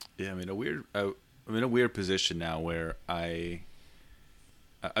Yeah, I'm in a weird position now where I've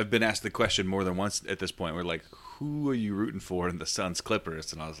been asked the question more than once at this point. We're like, who are you rooting for in the Suns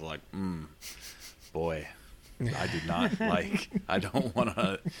Clippers? And I was like, boy, I do not like. I don't want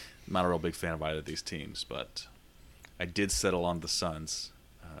to. I'm not a real big fan of either of these teams, but I did settle on the Suns.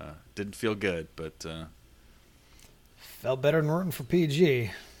 Didn't feel good, but felt better than rooting for PG.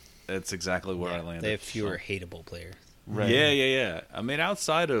 That's exactly where I landed. They have fewer hateable players. Right. Yeah. I mean,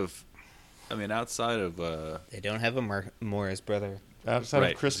 outside of they don't have a Morris brother.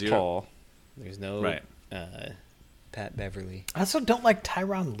 Outside of Chris Paul. There's no Pat Beverly. I also don't like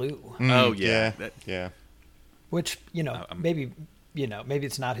Tyronn Lue. Oh yeah. Yeah. Which, maybe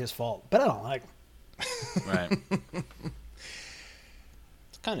it's not his fault, but I don't like him. Right.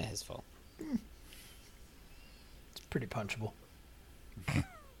 It's kind of his fault. It's pretty punchable.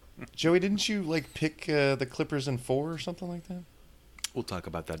 Joey, didn't you pick the Clippers in 4 or something like that? We'll talk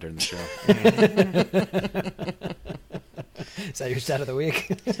about that during the show. Is that your stat of the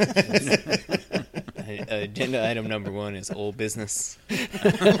week? Agenda item number 1 is old business.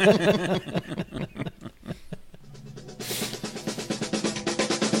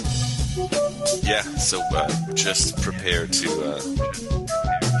 Yeah, so just prepare to...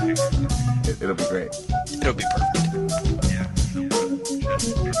 It'll be great. It'll be perfect.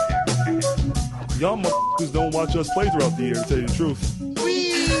 Y'all motherfuckers don't watch us play throughout the year, to tell you the truth.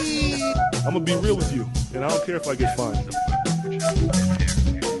 I'm going to be real with you, and I don't care if I get fined.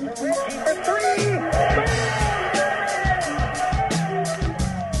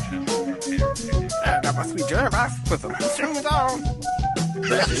 I got my sweet jerk off with them strings on.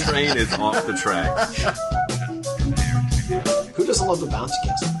 That train is off the track. Who doesn't love the bouncy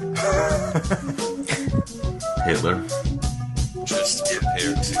castle? Hitler. Just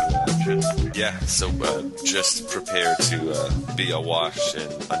prepare to... just prepare to be awash in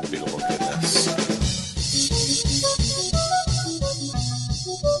unbeatable goodness.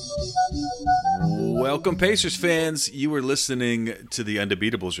 Welcome, Pacers fans. You are listening to the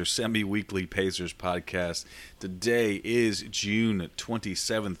Undebeatables, your semi-weekly Pacers podcast. Today is June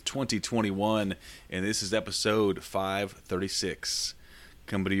 27th, 2021, and this is episode 536.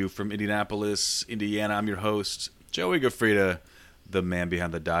 Coming to you from Indianapolis, Indiana. I'm your host, Joey Gaffrida, the man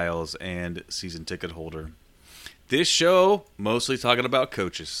behind the dials and season ticket holder. This show, mostly talking about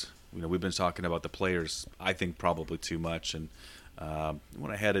coaches. We've been talking about the players, I think probably too much, and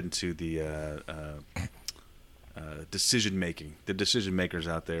when I head into the decision-making, the decision-makers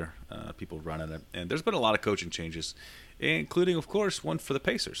out there, people running it. And there's been a lot of coaching changes, including, of course, one for the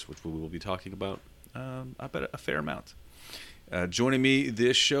Pacers, which we will be talking about, I bet, a fair amount. Joining me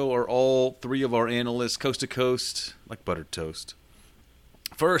this show are all three of our analysts, coast to coast, like buttered toast.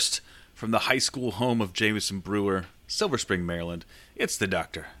 First, from the high school home of Jameson Brewer, Silver Spring, Maryland, it's the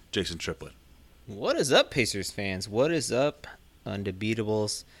doctor, Jason Triplett. What is up, Pacers fans? What is up,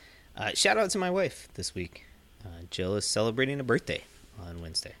 Undebeatables? Shout out to my wife this week. Jill is celebrating a birthday on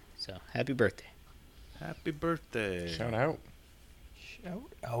Wednesday, so happy birthday. Happy birthday. Shout out.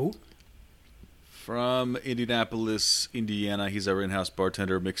 Shout out. From Indianapolis, Indiana, he's our in-house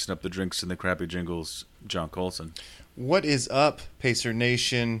bartender mixing up the drinks and the crappy jingles, John Colson. What is up, Pacer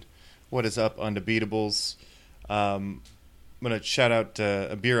Nation? What is up, Undebeatables? I'm going to shout out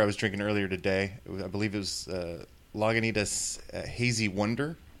a beer I was drinking earlier today. I believe it was Lagunitas Hazy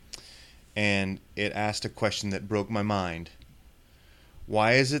Wonder. And it asked a question that broke my mind.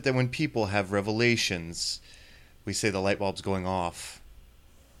 Why is it that when people have revelations, we say the light bulb's going off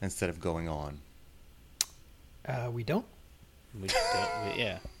instead of going on? We don't. We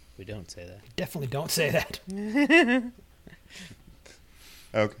don't say that. We definitely don't say that.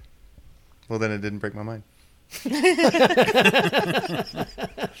 Okay. Well, then it didn't break my mind.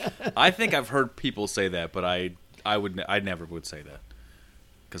 I think I've heard people say that, but I never would say that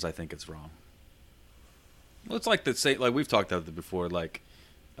because I think it's wrong. Well, it's like we've talked about it before,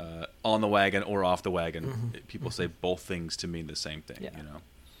 on the wagon or off the wagon. Mm-hmm. People say both things to mean the same thing. Yeah.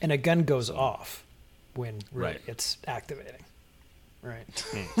 And a gun goes off when really it's activating. Right.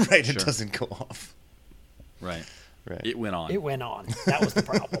 Right. It doesn't go off. Right. Right. It went on. It went on. That was the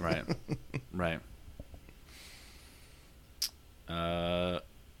problem. Right.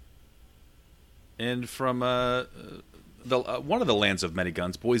 And from one of the lands of many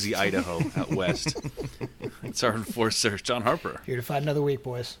guns, Boise, Idaho, out west, it's our enforcer, John Harper. Here to fight another week,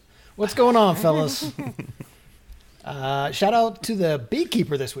 boys. What's going on, fellas? Shout out to the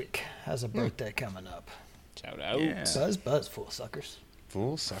beekeeper this week. Has a birthday coming up. Shout out. Yeah. Buzz, fool suckers.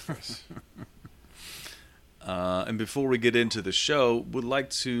 Fool suckers. And before we get into the show, would like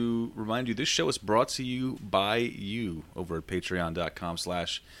to remind you this show is brought to you by you over at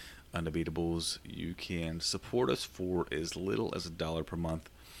patreon.com/undebeatables. You can support us for as little as $1 per month.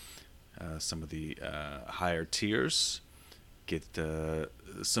 Some of the higher tiers get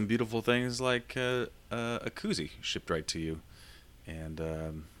some beautiful things like a koozie shipped right to you,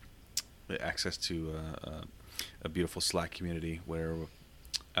 and access to a beautiful Slack community where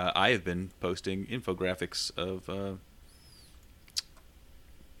I have been posting infographics of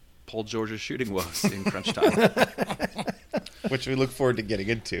Paul George's shooting woes in crunch time, which we look forward to getting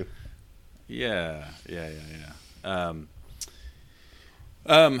into. Yeah.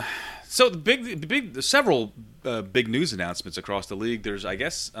 So several big news announcements across the league. There's, I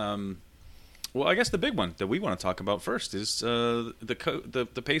guess the big one that we want to talk about first is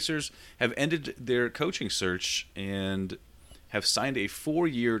the Pacers have ended their coaching search and have signed a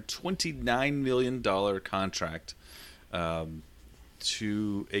 4-year, $29 million contract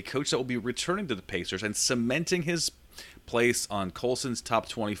to a coach that will be returning to the Pacers and cementing his place on Colson's top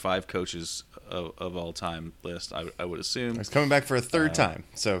 25 coaches of all time list, I would assume. He's coming back for a third time,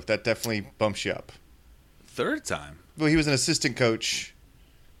 so that definitely bumps you up. Third time? Well, he was an assistant coach.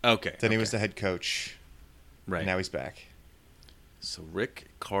 Okay. Then he was the head coach. Right. Now he's back. So Rick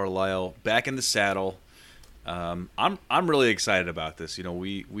Carlisle back in the saddle. I'm really excited about this. You know,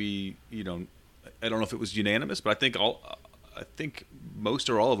 we I don't know if it was unanimous, but I think most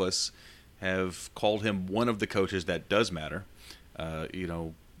or all of us have called him one of the coaches that does matter.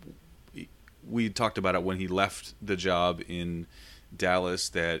 We talked about it when he left the job in Dallas,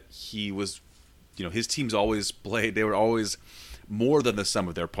 that he was, his teams always played. They were always more than the sum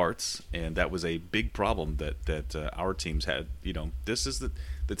of their parts, and that was a big problem that our teams had. This is the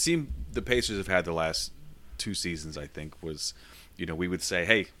team the Pacers have had the last 2 seasons. I think was, we would say,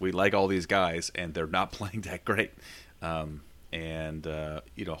 hey, we like all these guys, and they're not playing that great. Hopefully,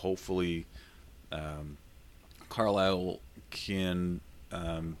 Carlisle can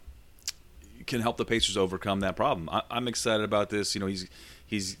help the Pacers overcome that problem. I'm excited about this. He's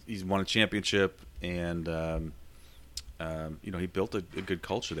won a championship, and he built a good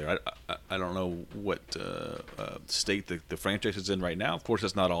culture there. I don't know what state the franchise is in right now. Of course,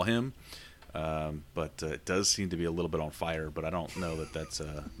 that's not all him, but it does seem to be a little bit on fire. But I don't know that's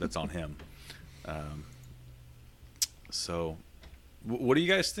on him. So, what do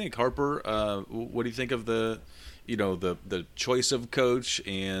you guys think, Harper? What do you think of the choice of coach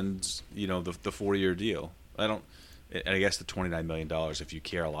and the 4-year deal? I guess the $29 million if you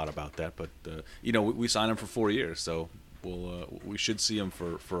care a lot about that, but we signed him for 4 years, so we should see him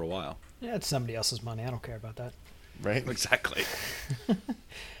for a while. Yeah, it's somebody else's money. I don't care about that. Right? Exactly.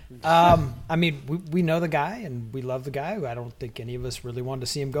 We know the guy and we love the guy. I don't think any of us really wanted to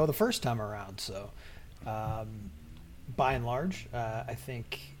see him go the first time around. So, by and large, I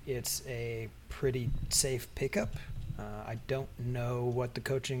think it's a pretty safe pickup. I don't know what the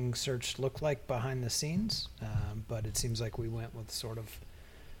coaching search looked like behind the scenes, but it seems like we went with sort of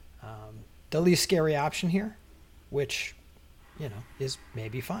the least scary option here, which, is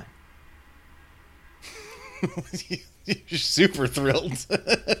maybe fine. You're super thrilled.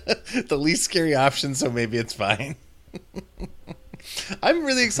 The least scary option, so maybe it's fine. I'm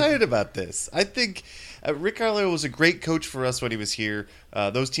really excited about this. I think Rick Carlisle was a great coach for us when he was here.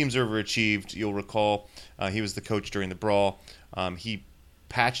 Those teams overachieved. You'll recall he was the coach during the brawl. He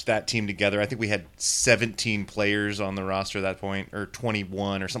patched that team together. I think we had 17 players on the roster at that point, or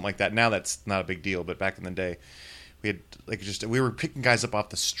 21 or something like that. Now that's not a big deal, but back in the day, we had we were picking guys up off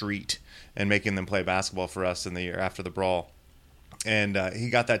the street and making them play basketball for us in the year after the brawl. And he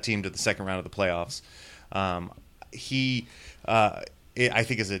got that team to the second round of the playoffs. I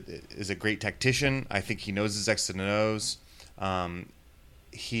think is a great tactician. I think he knows his X's and O's.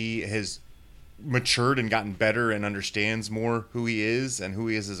 He has matured and gotten better and understands more who he is and who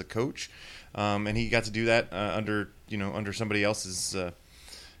he is as a coach. And he got to do that under somebody else's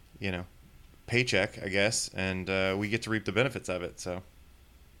paycheck, I guess. And we get to reap the benefits of it. So.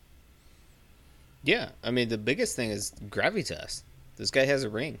 Yeah, the biggest thing is gravitas. This guy has a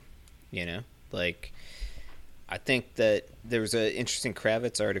ring, I think that there was an interesting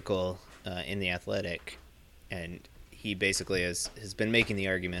Kravitz article in The Athletic, and he basically has been making the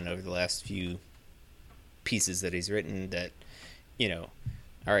argument over the last few pieces that he's written that,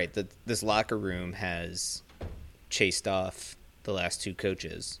 all right, this locker room has chased off the last two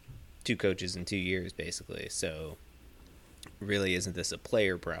coaches in 2 years, basically. So really, isn't this a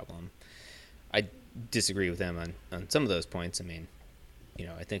player problem? I disagree with him on some of those points. I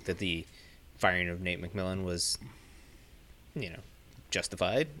think that the firing of Nate McMillan was,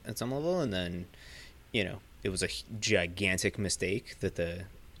 justified at some level. And then, it was a gigantic mistake that the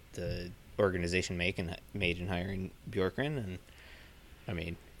organization made in hiring Bjorkgren. And I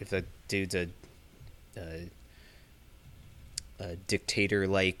mean, if that dude's a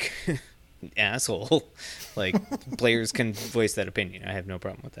dictator-like asshole, like, players can voice that opinion. I have no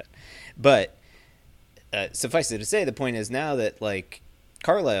problem with that. But suffice it to say, the point is now that, like,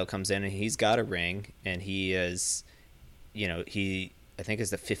 Carlisle comes in and he's got a ring, and he is, he I think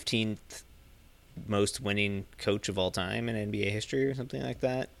is the 15th most winning coach of all time in NBA history or something like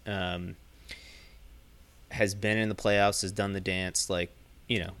that. Has been in the playoffs, has done the dance, like,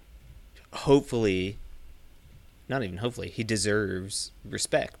 hopefully, not even hopefully, he deserves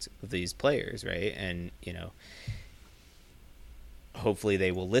respect of these players, right? And, hopefully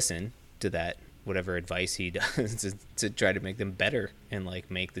they will listen to that, whatever advice he does to try to make them better and,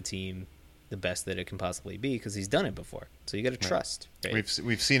 like, make the team the best that it can possibly be, because he's done it before. So you got to trust, right?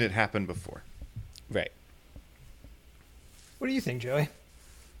 We've seen it happen before. Right. What do you think, Joey?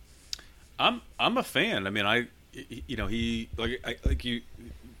 I'm a fan. I mean, he like you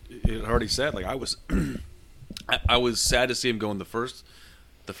already said. Like, I was I was sad to see him go in the first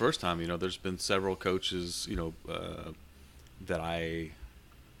time. There's been several coaches that I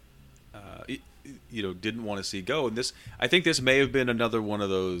didn't want to see go, and I think this may have been another one of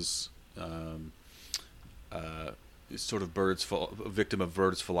those sort of victim of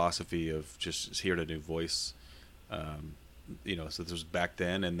Bird's philosophy of just hearing a new voice. So this was back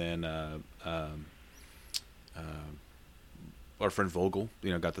then, and then our friend Vogel,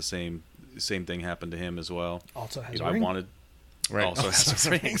 got the same thing happen to him as well. Also has a ring. Also has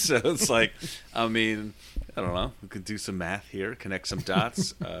a ring. So it's like, I mean, I don't know. We could do some math here, connect some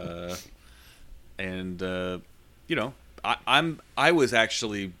dots, and I was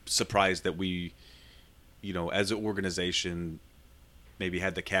actually surprised that we, as an organization, maybe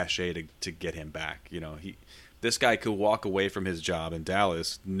had the cachet to get him back. This guy could walk away from his job in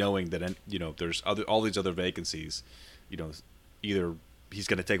Dallas knowing that there's all these other vacancies. Either he's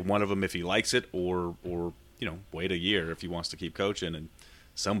going to take one of them if he likes it, or wait a year if he wants to keep coaching, and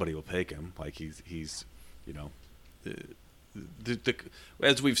somebody will take him. Like, he's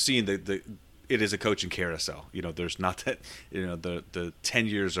as we've seen, it is a coaching carousel. There's not that the 10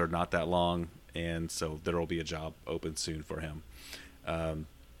 years are not that long, and so there will be a job open soon for him.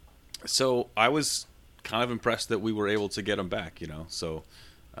 So I was kind of impressed that we were able to get him back. So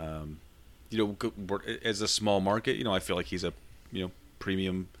as a small market, I feel like he's a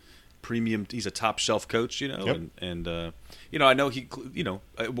premium. He's a top shelf coach, Yep. and I know he,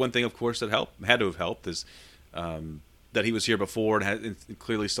 one thing, of course, that had to have helped is that he was here before and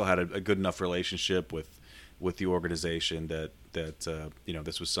clearly still had a good enough relationship with the organization that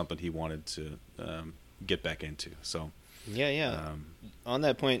this was something he wanted to get back into. So yeah. On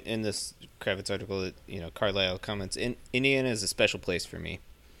that point in this Kravitz article, Carlisle comments, Indiana is a special place for me.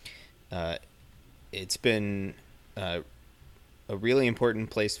 It's been a really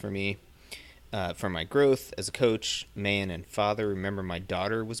important place for me, for my growth as a coach, man, and father. Remember, my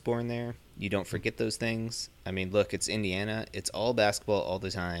daughter was born there. You don't forget those things. I mean, look, it's Indiana. It's all basketball all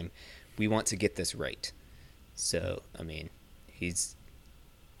the time. We want to get this right. So, I mean, he's,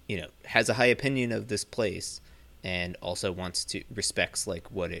 has a high opinion of this place, and also respects,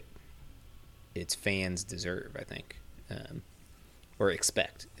 like, what its fans deserve, I think, or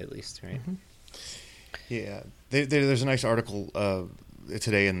expect, at least, right? Mm-hmm. Yeah, there's a nice article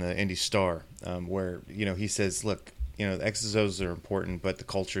today in the Indy Star where he says, look, the X's and O's are important, but the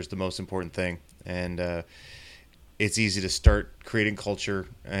culture is the most important thing, and it's easy to start creating culture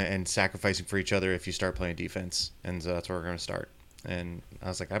and sacrificing for each other if you start playing defense, and so that's where we're going to start. And I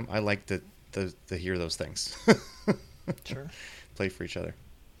was like, I like to hear those things. Sure. Play for each other.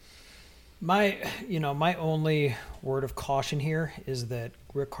 My only word of caution here is that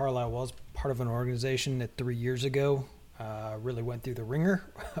Rick Carlisle was part of an organization that 3 years ago really went through the ringer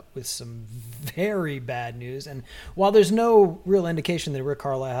with some very bad news. And while there's no real indication that Rick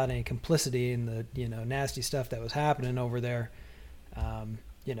Carlisle had any complicity in the nasty stuff that was happening over there,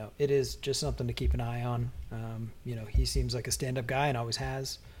 it is just something to keep an eye on. He seems like a stand-up guy and always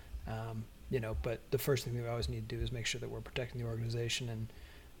has. But the first thing we always need to do is make sure that we're protecting the organization and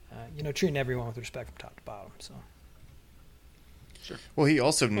treating everyone with respect from top to bottom. So, sure. Well, he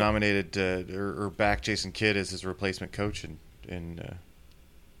also nominated or backed Jason Kidd as his replacement coach in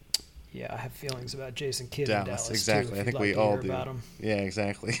yeah, I have feelings about Jason Kidd Dallas. in Dallas. Exactly, too, I think we all do. About him. Yeah,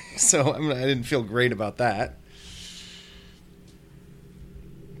 exactly. So I didn't feel great about that.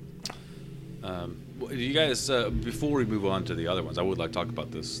 You guys, before we move on to the other ones, I would like to talk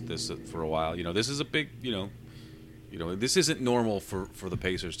about this for a while. This is a big, this isn't normal for the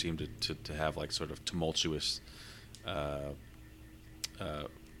Pacers team to have like sort of tumultuous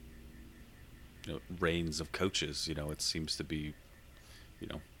reigns of coaches. It seems to be,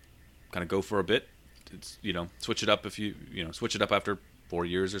 kind of go for a bit. It's switch it up if switch it up after 4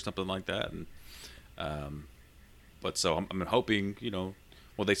 years or something like that. And but so I'm hoping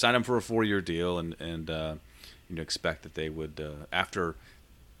they signed him for a 4-year deal and expect that they would after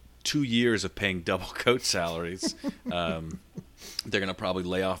 2 years of paying double coach salaries, they're going to probably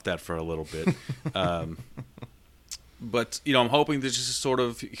lay off that for a little bit. But I'm hoping that just sort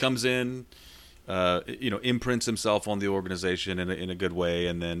of he comes in, imprints himself on the organization in a good way,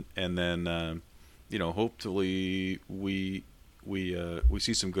 and then hopefully we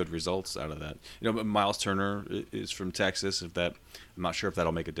see some good results out of that. Miles Turner is from Texas. I'm not sure if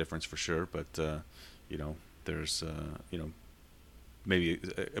that'll make a difference for sure, but there's maybe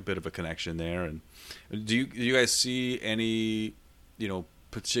a bit of a connection there. And do you guys see any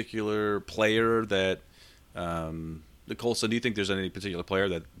particular player that Colson, do you think there's any particular player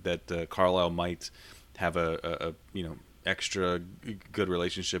that Carlisle might have a extra good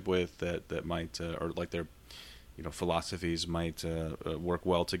relationship with that might or like their philosophies might work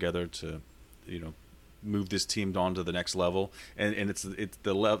well together to move this team on to the next level? And it's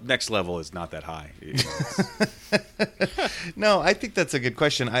the next level is not that high. No, I think that's a good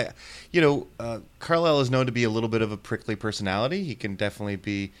question. Carlisle is known to be a little bit of a prickly personality. He can definitely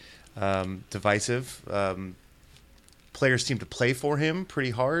be divisive. Players seem to play for him pretty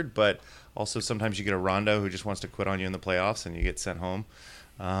hard, but also sometimes you get a Rondo who just wants to quit on you in the playoffs and you get sent home.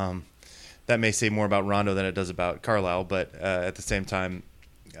 That may say more about Rondo than it does about Carlisle, but at the same time,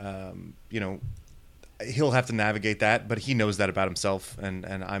 he'll have to navigate that, but he knows that about himself, and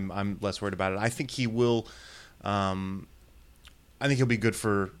I'm less worried about it. I think he will. I think he'll be good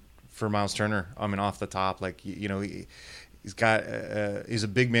for Miles Turner. I mean, off the top, like he's got he's a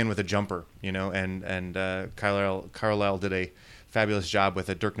big man with a jumper, and Carlisle did a fabulous job with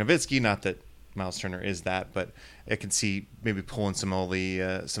it. Dirk Nowitzki, not that Miles Turner is that, but I can see maybe pulling some of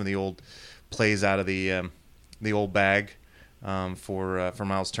the old plays out of the old bag for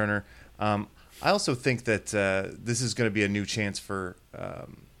Miles Turner. I also think that this is going to be a new chance for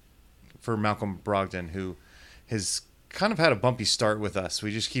Malcolm Brogdon, who has kind of had a bumpy start with us.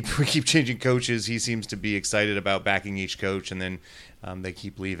 We keep changing coaches. He seems to be excited about backing each coach, and then they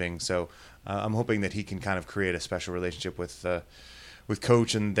keep leaving. So I'm hoping that he can kind of create a special relationship with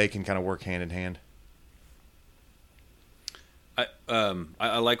coach, and they can kind of work hand in hand.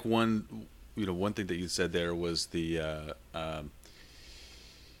 I like one thing that you said there was the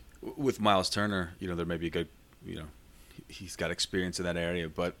with Miles Turner, there may be a good, he's got experience in that area,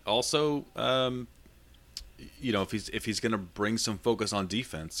 but also, if he's going to bring some focus on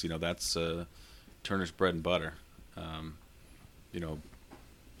defense, that's Turner's bread and butter.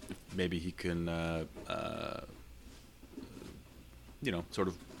 Maybe he can, sort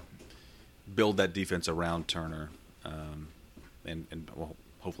of build that defense around Turner, and well,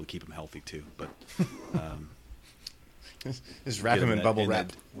 hopefully keep him healthy too. But just wrap him in bubble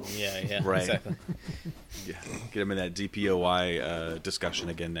wrap. Yeah, right. Exactly. Yeah, get him in that DPOY discussion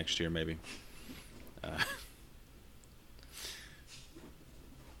again next year, maybe.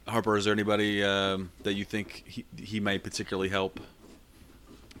 Harper, is there anybody that you think he might particularly help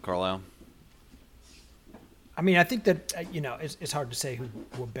Carlisle? I mean, I think that it's hard to say who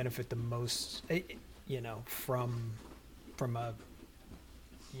will benefit the most, from a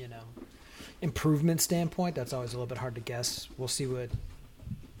improvement standpoint. That's always a little bit hard to guess. We'll see what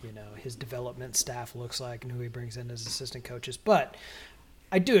his development staff looks like and who he brings in as assistant coaches. But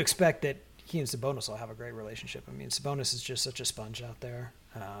I do expect that he and Sabonis will have a great relationship. I mean, Sabonis is just such a sponge out there,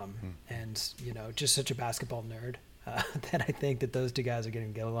 and just such a basketball nerd that I think that those two guys are going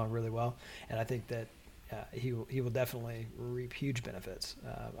to get along really well. And I think that he will definitely reap huge benefits.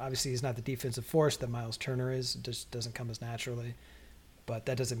 Obviously, he's not the defensive force that Miles Turner is. It just doesn't come as naturally. But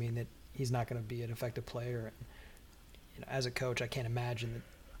that doesn't mean that he's not going to be an effective player. And, as a coach, I can't imagine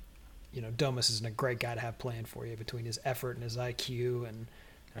that, Domas isn't a great guy to have playing for you between his effort and his IQ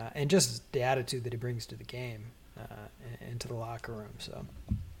and just the attitude that he brings to the game and to the locker room. So.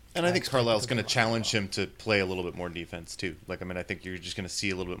 And I think Carlisle's going to challenge him to play a little bit more defense too. I think you're just going to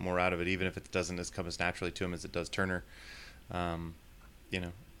see a little bit more out of it, even if it doesn't come as naturally to him as it does Turner.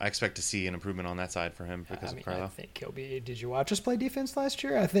 I expect to see an improvement on that side for him because of Carlisle. I think he'll be. Did you watch us play defense last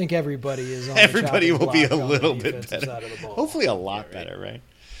year? I think everybody is on. Everybody will be a on little the bit defensive better. side of the ball. Hopefully, a lot better, right?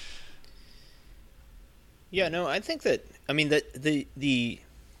 Yeah, no, I think that. I mean, the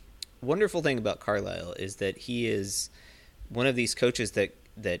wonderful thing about Carlisle is that he is one of these coaches that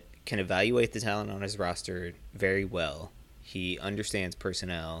that can evaluate the talent on his roster very well. He understands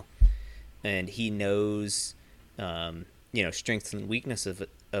personnel, and he knows, strengths and weaknesses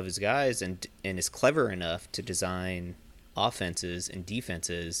of his guys, and is clever enough to design offenses and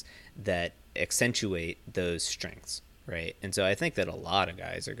defenses that accentuate those strengths, right? And so I think that a lot of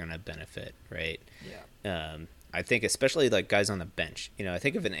guys are going to benefit, right? Yeah. I think especially like guys on the bench. I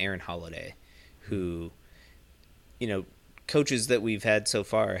think of an Aaron Holiday, who, coaches that we've had so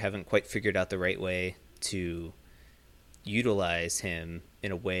far haven't quite figured out the right way to utilize him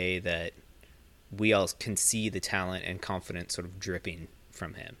in a way that we all can see the talent and confidence sort of dripping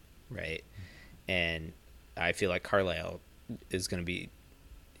from him, right? And I feel like Carlisle is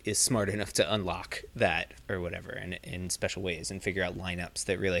smart enough to unlock that or whatever in special ways and figure out lineups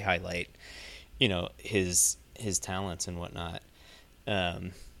that really highlight, his talents and whatnot.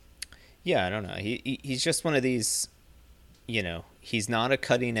 I don't know. He's just one of these, he's not a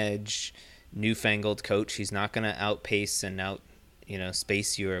cutting edge, newfangled coach. He's not going to outpace and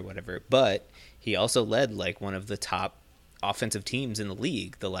space you or whatever. But he also led like one of the top offensive teams in the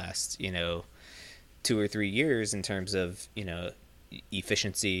league the last, 2 or 3 years in terms of,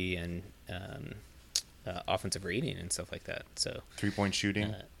 efficiency and offensive rating and stuff like that. So 3-point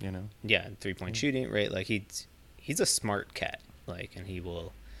shooting, Yeah, 3-point shooting, right? Like he's a smart cat, like, and he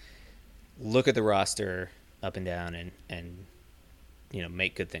will look at the roster up and down and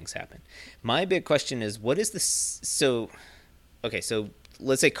make good things happen. My big question is, what is this? So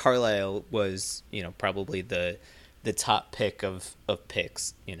let's say Carlisle was, probably the top pick of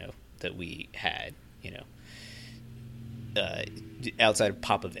picks, that we had, outside of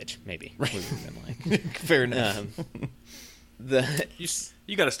Popovich, maybe. Right. Like. Fair enough.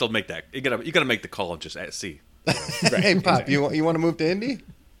 You got to still make that. You got to make the call and just see. Right. Hey, Pop, Exactly. you want to move to Indy?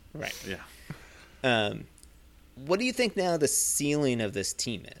 Right. Yeah. What do you think now the ceiling of this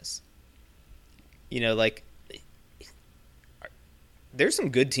team is? There's some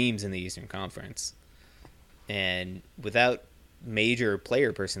good teams in the Eastern Conference, and without major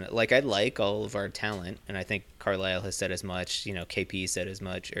player person, like, I like all of our talent, and I think Carlisle has said as much. KP said as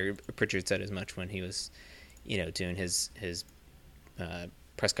much, or Pritchard said as much when he was, doing his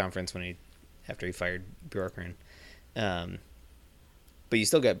press conference after he fired Bjorkgren. But you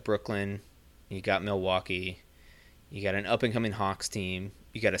still got Brooklyn, you got Milwaukee, you got an up-and-coming Hawks team,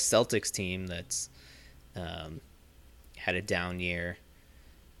 you got a Celtics team that's had a down year.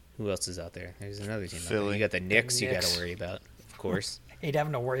 Who else is out there? There's another team. Philly. You got the Knicks. You got to worry about, of course. Ain't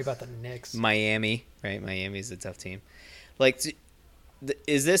having to worry about the Knicks. Miami, right? Miami's a tough team. Like,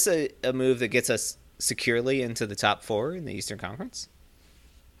 is this a move that gets us securely into the top 4 in the Eastern Conference?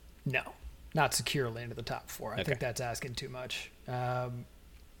 No, not securely into the top 4. I Okay. think that's asking too much. The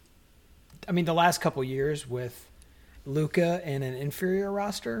last couple years with Luka and an inferior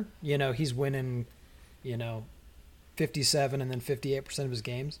roster, he's winning, 57 and then 58% of his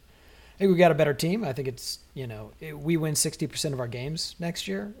games. I think we got a better team. I think it's, we win 60% of our games next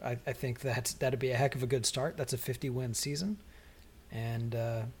year. I think that'd be a heck of a good start. That's a 50-win season. And,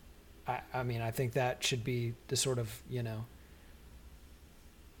 I think that should be the sort of,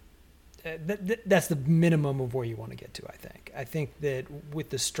 that's the minimum of where you want to get to, I think. I think that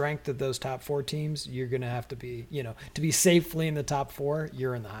with the strength of those top 4 teams, you're going to have to be, to be safely in the top 4,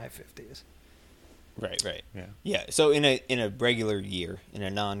 you're in the high 50s. Right. Yeah. So in a regular year, in a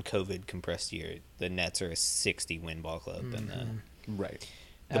non-COVID compressed year, the Nets are a 60-win ball club, and Right.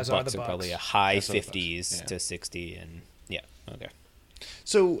 the As are Bucks the are probably a Bucks. high As are the Bucks, 50s yeah. to 60, and okay.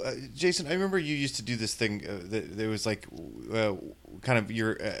 So, Jason, I remember you used to do this thing that there was like kind of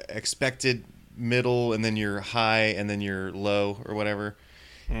your expected middle, and then your high, and then your low, or whatever.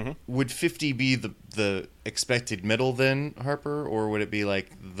 Mm-hmm. Would 50 be the expected middle then, Harper, or would it be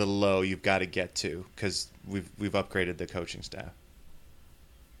like the low you've got to get to because we've upgraded the coaching staff?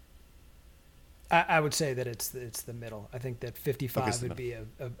 I would say that it's the middle. I think that 55 Okay, so would be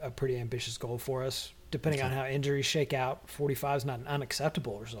a pretty ambitious goal for us. Depending on how injuries shake out, 45 is not an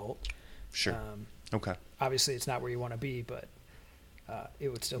unacceptable result. Sure. Okay. Obviously, it's not where you want to be, but it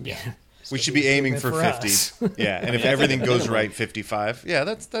would still be. We should be aiming for 50. us. Yeah, and if everything goes right, 55. Yeah,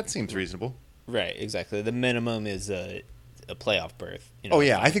 that seems reasonable. Right, exactly. The minimum is a playoff berth. Oh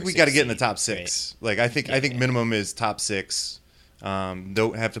yeah, I think we got to get in the top seed, 6. Right? Like I think minimum is top 6.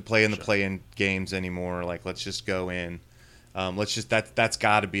 Don't have to play in the play-in games anymore. Like, let's just go in. That's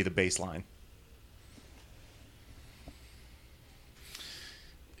got to be the baseline.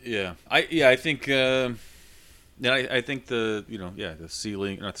 Yeah, I think I think the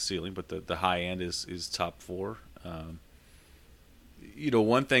ceiling, not the ceiling, but the high end is top 4.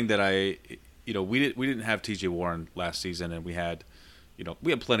 One thing that we didn't have TJ Warren last season, and we had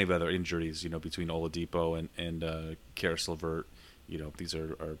we have plenty of other injuries, between Oladipo and Karis LeVert. These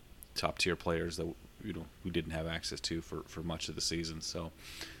are top tier players that we didn't have access to for much of the season. So,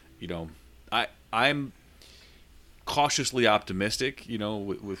 I'm cautiously optimistic.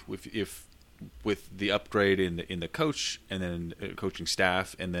 With the upgrade in the coach and then coaching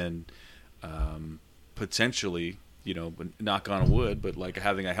staff, and then potentially, knock on wood, but like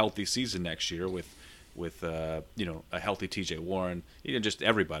having a healthy season next year with a healthy TJ Warren, just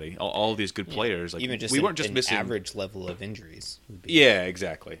everybody, all these good players. Like, even just we weren't just an missing average level of injuries. Yeah,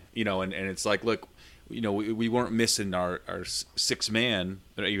 exactly. And it's like, look, we weren't missing our six man,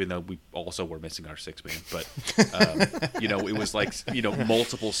 even though we also were missing our six man. But it was like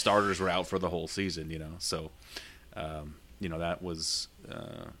multiple starters were out for the whole season. So that was.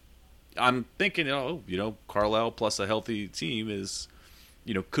 I'm thinking, Carlisle plus a healthy team is,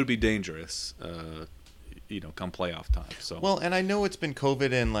 could be dangerous. Come playoff time. So well, and I know it's been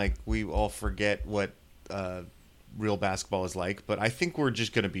COVID, and like we all forget what real basketball is like, but I think we're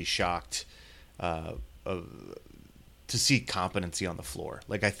just going to be shocked to see competency on the floor.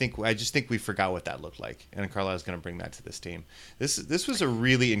 Like I just think we forgot what that looked like, and Carlisle's going to bring that to this team. This was a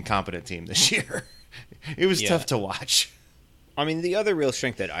really incompetent team this year. It was tough to watch. I mean, the other real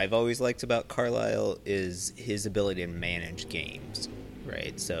strength that I've always liked about Carlisle is his ability to manage games,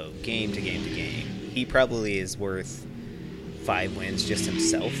 right? So game to game to game, he probably is worth 5 wins just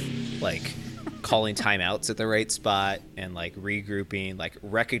himself, like calling timeouts at the right spot and like regrouping, like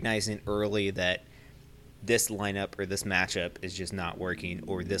recognizing early that this lineup or this matchup is just not working,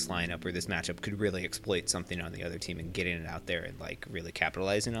 or this lineup or this matchup could really exploit something on the other team, and getting it out there and like really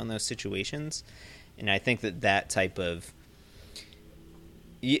capitalizing on those situations. And I think that type of,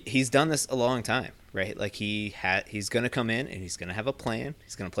 he's done this a long time, right? Like he's going to come in and he's going to have a plan.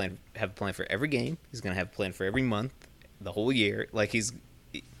 He's going to have a plan for every game. He's going to have a plan for every month, the whole year. Like he's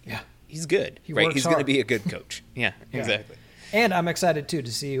good, right? He's going to be a good coach. Yeah, exactly. And I'm excited too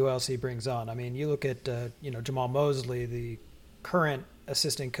to see who else he brings on. I mean, you look at Jamal Mosley, the current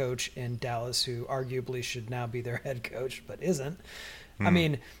assistant coach in Dallas, who arguably should now be their head coach, but isn't. I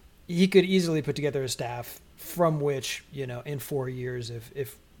mean, he could easily put together a staff from which, in 4 years,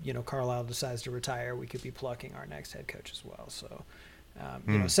 if Carlisle decides to retire, we could be plucking our next head coach as well. So,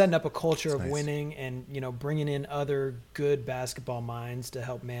 setting up a culture of winning and, bringing in other good basketball minds to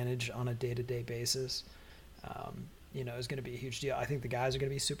help manage on a day-to-day basis, is going to be a huge deal. I think the guys are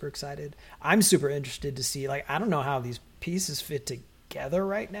going to be super excited. I'm super interested to see, I don't know how these pieces fit together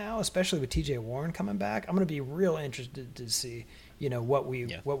right now, especially with TJ Warren coming back. I'm going to be real interested to see, what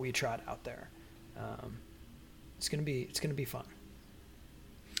we trot out there. It's going to be fun.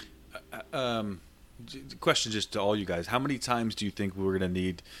 Question just to all you guys: how many times do you think we're going to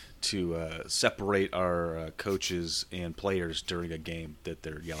need to separate our coaches and players during a game that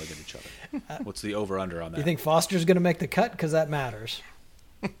they're yelling at each other? What's the over/under on that? You think Foster's going to make the cut? Because that matters.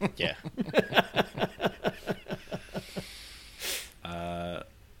 Yeah. I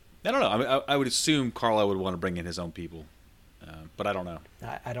don't know. I mean, I would assume Carlisle would want to bring in his own people, but I don't know.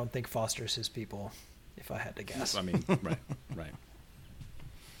 I don't think Foster's his people, if I had to guess. I mean, right.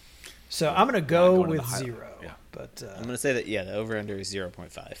 So I'm going to go with to 0. Yeah. But I'm going to say that, the over-under is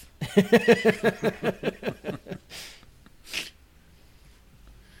 0.5.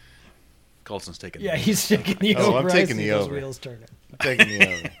 Colson's taking he's taking the over. I'm taking the over. Wheels turning. I'm taking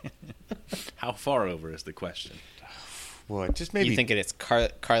the over. How far over is the question? Boy, just maybe. You think it's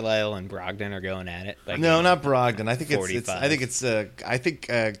Carlisle and Brogdon are going at it? No, not Brogdon. I think 45. I think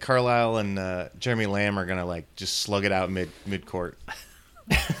Carlisle and Jeremy Lamb are gonna just slug it out mid court.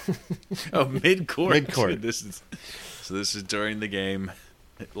 Oh, mid court. Mid court. This is during the game,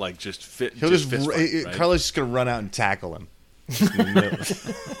 just fit. He'll just right? Carlisle's just gonna run out and tackle him.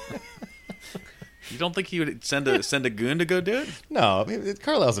 You don't think he would send a goon to go do it? No, I mean,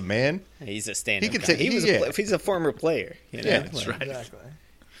 Carlisle's a man. He's a stand-up guy. Take, he's a former player. Yeah, that's right. Exactly.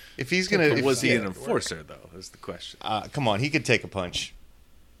 If he's gonna, was he an enforcer though? Is the question. Come on, he could take a punch.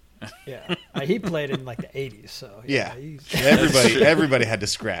 Yeah, he played in the 80s, so everybody had to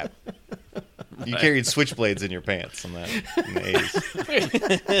scrap. You carried switchblades in your pants in the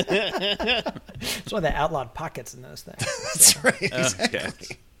 80s. That's why they outlawed pockets in those things. That's right.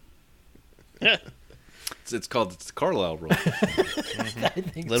 Exactly. It's called the Carlisle rule. I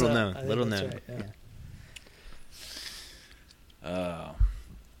think little so. known. Right, yeah.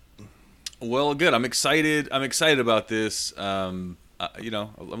 Well, good. I'm excited about this. I'm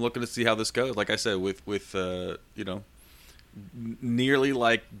looking to see how this goes. Like I said, with nearly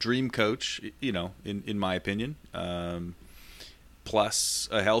like dream coach, in my opinion. plus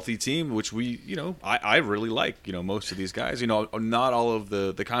a healthy team, which I really like. Most of these guys. Not all of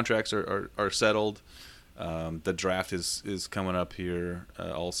the contracts are settled. The draft is coming up here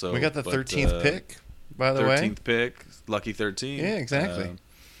also. We got the 13th pick, by the way. 13th pick, lucky 13. Yeah, exactly.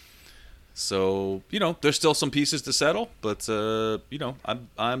 So there's still some pieces to settle, but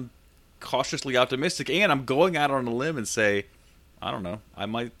I'm cautiously optimistic, and I'm going out on a limb and say, I don't know, I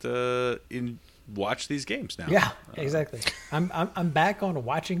might watch these games now. Yeah, exactly. I'm back on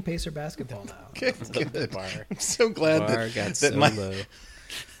watching Pacer basketball now. Good. I'm so glad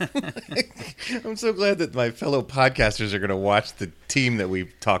I'm so glad that my fellow podcasters are going to watch the team that we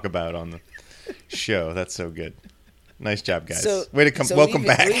talk about on the show. That's so good. Nice job, guys. Way to come. Welcome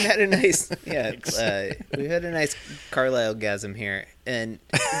back. We've had a nice, we've had a nice Carlisle-gasm here, and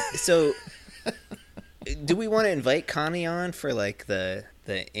so do we want to invite Connie on for like the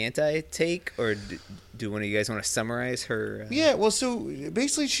anti-take, or do one of you guys want to summarize her? Yeah, well, so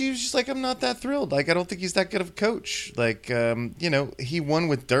basically she was just like, I'm not that thrilled. Like, I don't think he's that good of a coach. Like, he won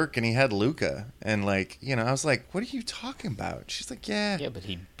with Dirk and he had Luka, and like, I was like, what are you talking about? She's like, yeah, but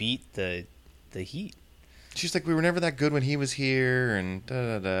he beat the Heat. She's like, we were never that good when he was here, and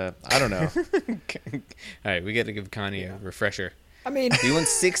da-da-da. I don't know. All right, we got to give Connie a refresher. I mean, he won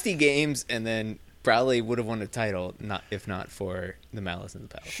 60 games and then probably would have won a title, if not for the Malice in the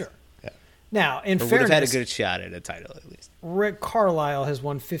Palace. Sure. Yeah. Now, in fairness, would have had a good shot at a title at least. Rick Carlisle has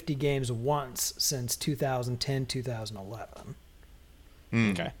won 50 games once since 2010, 2011.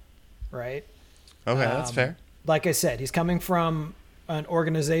 Okay. Right? Okay, that's fair. Like I said, he's coming from an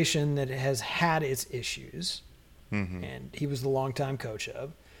organization that has had its issues, and he was the longtime coach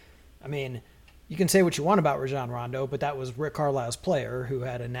of. I mean, you can say what you want about Rajon Rondo, but that was Rick Carlisle's player who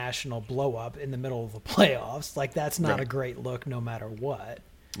had a national blow-up in the middle of the playoffs. Like, that's not a great look no matter what.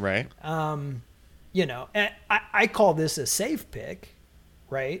 Right. And I call this a safe pick,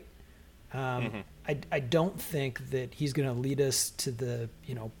 right? I don't think that he's going to lead us to the,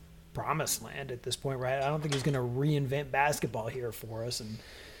 promised land at this point, right? I don't think he's going to reinvent basketball here for us and,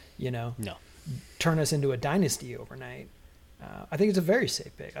 No. turn us into a dynasty overnight. I think it's a very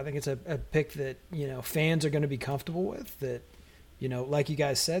safe pick. I think it's a pick that, fans are going to be comfortable with, that, like you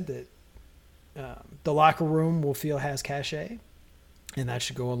guys said, that the locker room will feel has cachet, and that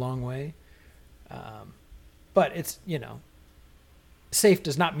should go a long way. But it's, safe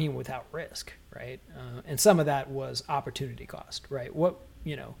does not mean without risk, right? And some of that was opportunity cost, right?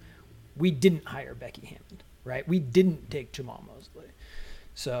 We didn't hire Becky Hammond, right? We didn't take Jamal Mosley.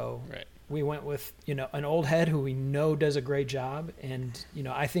 So we went with, an old head who we know does a great job. And,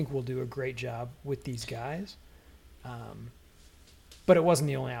 I think we'll do a great job with these guys. But it wasn't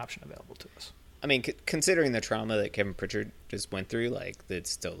the only option available to us. I mean, considering the trauma that Kevin Pritchard just went through, like,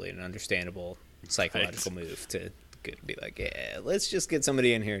 it's totally an understandable psychological move to be like, yeah, let's just get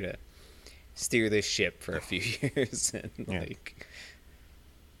somebody in here to steer this ship for a few years and,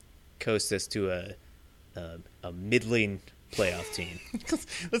 coast us to a middling playoff team.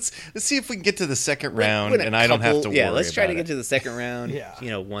 Let's see if we can get to the second round, and I don't have to worry. Yeah, let's try to get it. to the second round.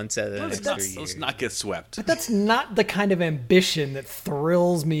 Once out of the next 3 years. Let's not get swept. But that's not the kind of ambition that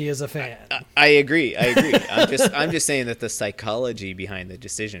thrills me as a fan. I agree. I'm just saying that the psychology behind the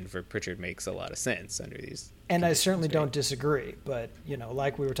decision for Pritchard makes a lot of sense under these. And I certainly don't disagree. But,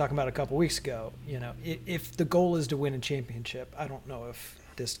 like we were talking about a couple weeks ago, if the goal is to win a championship, I don't know if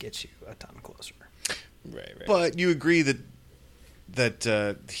this gets you a ton closer. Right. But you agree that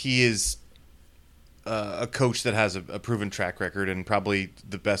he is a coach that has a proven track record and probably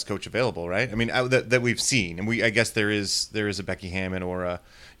the best coach available, right? I mean, that we've seen, and I guess there is a Becky Hammond or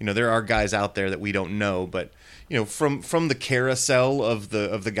there are guys out there that we don't know, but from the carousel of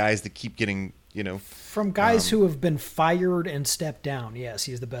the guys that keep getting from guys who have been fired and stepped down. Yes,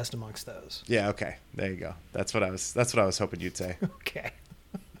 he's the best amongst those. Yeah. Okay. There you go. That's what I was hoping you'd say. Okay.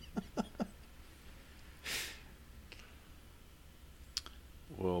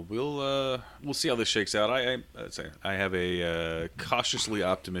 Well, we'll see how this shakes out. I have a cautiously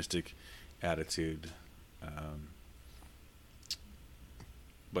optimistic attitude,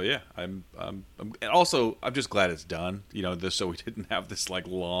 but yeah, I'm just glad it's done. So we didn't have this like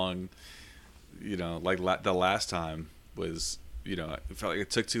long, the last time was, it felt like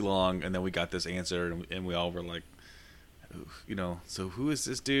it took too long, and then we got this answer, and we all were like, so who is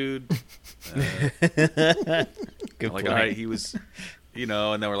this dude? Good point. All right, he was. And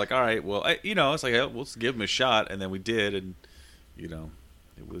then we're like, all right, well, it's like, we'll just give him a shot, and then we did, and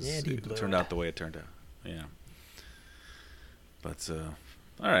it turned out the way it turned out. Yeah. But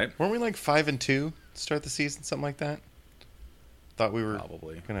all right, weren't we like 5-2 to start the season, something like that? Thought we were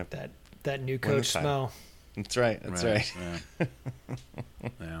probably gonna that new coach smell. That's right. That's right. Yeah.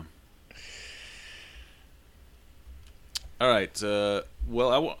 Yeah. All right.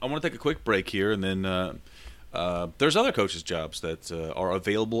 Well, I want to take a quick break here, and then there's other coaches' jobs that are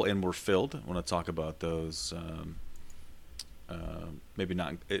available and were filled. I want to talk about those. Maybe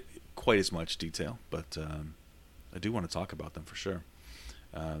not quite as much detail, but I do want to talk about them for sure.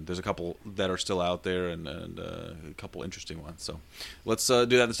 There's a couple that are still out there, and a couple interesting ones. So let's do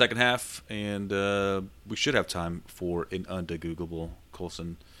that in the second half, and we should have time for an undegoogable.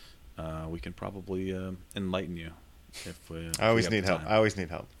 Colson, we can probably enlighten you. If I always need help.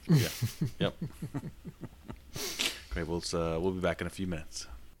 Yeah. Yep. Great. We'll be back in a few minutes.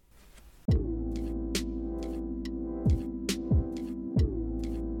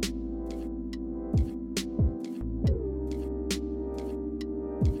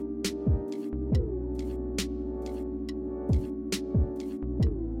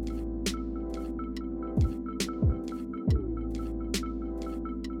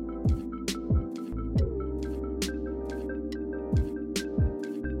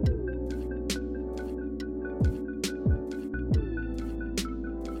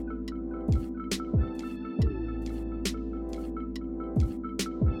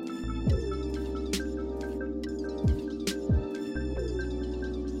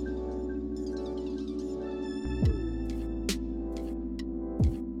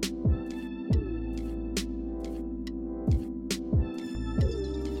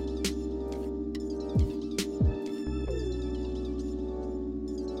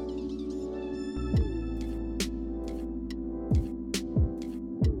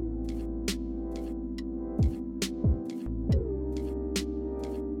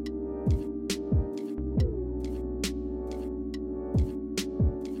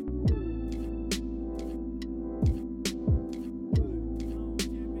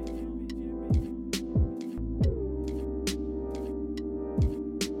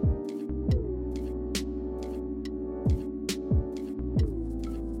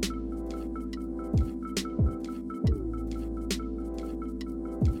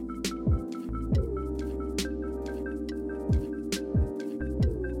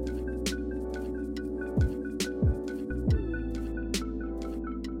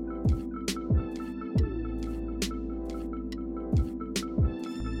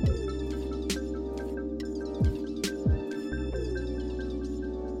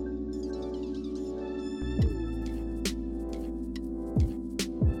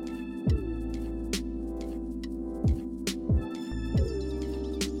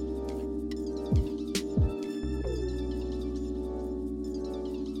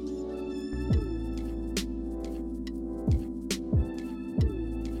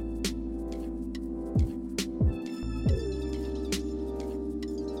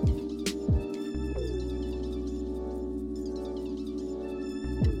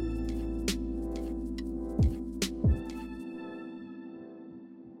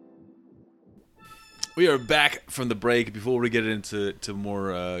 We are back from the break. Before we get into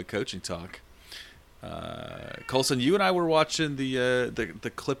more coaching talk, Colson, you and I were watching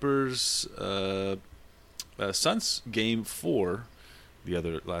the Clippers Suns game 4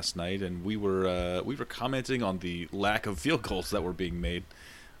 last night, and we were commenting on the lack of field goals that were being made,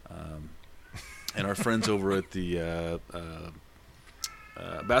 and our friends over at the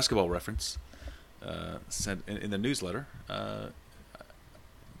Basketball Reference sent in the newsletter.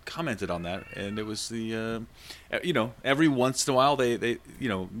 Commented on that, and it was the every once in a while they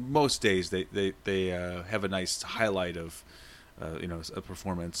most days they have a nice highlight of a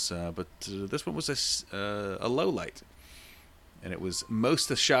performance, but this one was a low light, and it was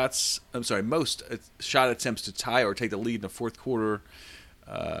most shot attempts to tie or take the lead in the fourth quarter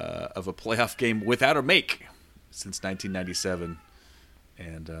of a playoff game without a make since 1997,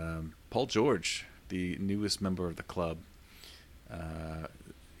 and Paul George, the newest member of the club.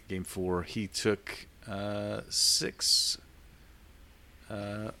 Game 4, he took 6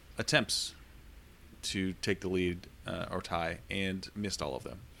 attempts to take the lead or tie, and missed all of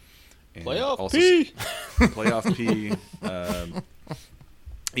them. And Playoff P. Playoff P.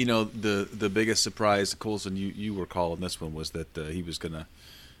 The biggest surprise, Colson, you were calling this one, was that he was going to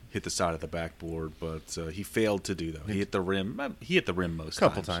hit the side of the backboard, but he failed to do, though. He hit the rim. He hit the rim most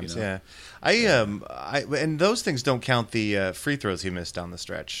couple times. Yeah. I and those things don't count the free throws he missed down the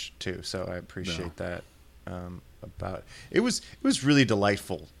stretch too. So I appreciate that. About it was really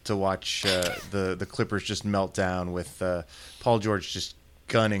delightful to watch the Clippers just melt down with Paul George just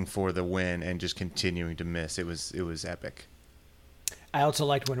gunning for the win and just continuing to miss. It was epic. I also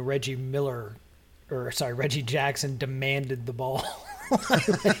liked when Reggie Jackson demanded the ball.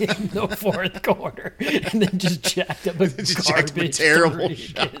 in the fourth quarter, and then just jacked up a Just jacked up a garbage terrible three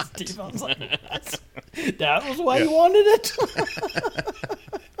shot. against his team. I was like, that was why you wanted it?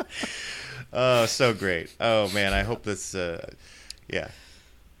 Oh, so great. Oh, man, I hope this, yeah.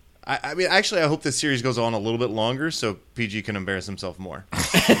 I mean, actually, I hope this series goes on a little bit longer so PG can embarrass himself more.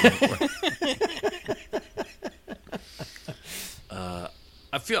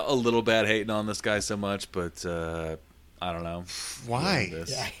 I feel a little bad hating on this guy so much, but I don't know. Why?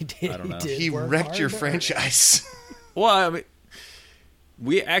 Yeah, he did. I don't know. He work wrecked hard your to earn it. franchise. Well, I mean,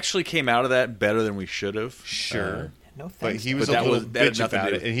 we actually came out of that better than we should have. Sure. No But thanks. he was But a that little was- that had bitch nothing to about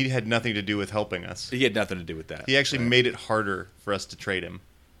do it, and he had nothing to do with helping us. He had nothing to do with that. He actually Right. made it harder for us to trade him.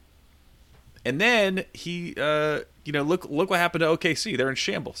 And then he, look what happened to OKC. They're in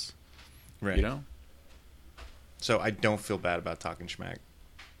shambles. Right. You know? So I don't feel bad about talking schmack.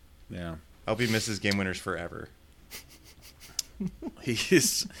 Yeah. I hope he misses game winners forever. He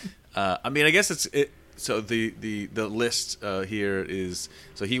is. I mean, I guess it's it. So the list here is,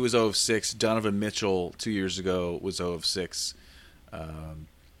 so he was 0 of 6. Donovan Mitchell 2 years ago was 0 of 6.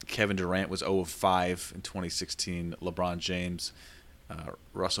 Kevin Durant was 0 of 5 in 2016. LeBron James,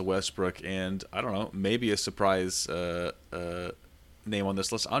 Russell Westbrook, and I don't know, maybe a surprise name on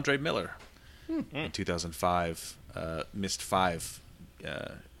this list, Andre Miller in 2005 missed 5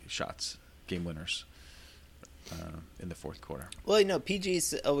 shots, game winners. In the fourth quarter. Well,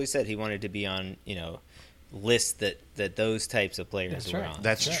 PG's always said he wanted to be on, lists that those types of players That's were right. on.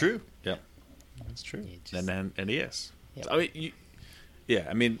 That's true. Yep. That's true. He just- And he is. Yep. So,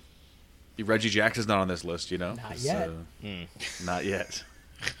 I mean, Reggie Jackson's not on this list, Not It's, yet. Not yet.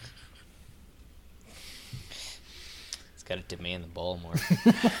 He's got to demand the ball more.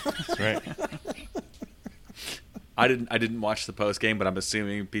 That's right. I didn't watch the post game, but I'm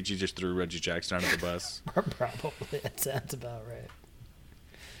assuming PG just threw Reggie Jackson under the bus. Probably. That sounds about right.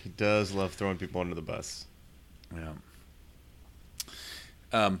 He does love throwing people under the bus. Yeah.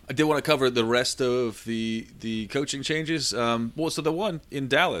 I did want to cover the rest of the coaching changes. So the one in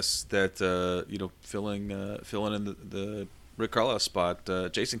Dallas that filling in the Rick Carlisle spot,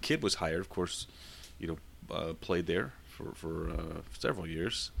 Jason Kidd was hired. Of course, played there for several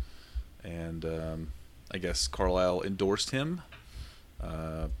years, and I guess Carlisle endorsed him.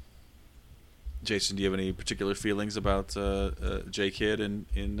 Jason, do you have any particular feelings about J. Kidd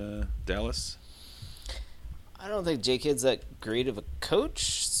in Dallas? I don't think J. Kidd's that great of a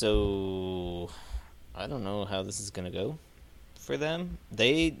coach, so I don't know how this is going to go for them.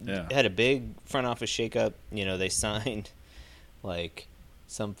 They had a big front office shakeup. They signed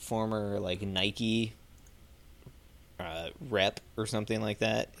some former Nike rep or something like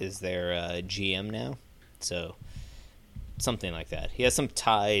that is their GM now. So something like that. He has some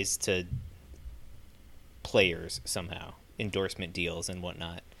ties to players somehow, endorsement deals and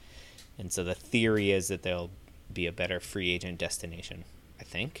whatnot. And so the theory is that they'll be a better free agent destination, I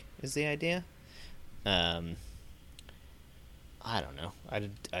think, is the idea. I don't know.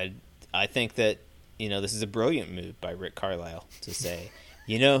 I think that, this is a brilliant move by Rick Carlisle to say,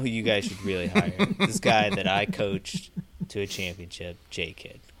 who you guys should really hire? This guy that I coached to a championship, J.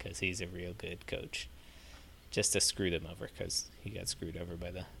 Kidd, because he's a real good coach. Just to screw them over, because he got screwed over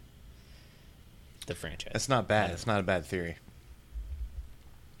by the franchise. That's not bad. It's not a bad theory.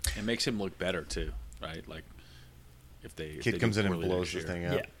 It makes him look better too, right? If Kid comes in and blows the thing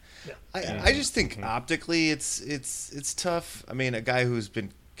up. Yeah. I just think optically it's tough. I mean, a guy who's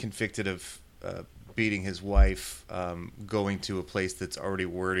been convicted of beating his wife, going to a place that's already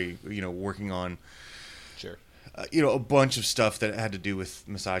working on Sure. a bunch of stuff that had to do with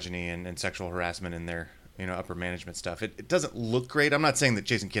misogyny and sexual harassment in their upper management stuff. It doesn't look great. I'm not saying that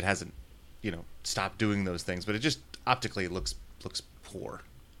Jason Kidd hasn't stopped doing those things, but it just optically looks poor.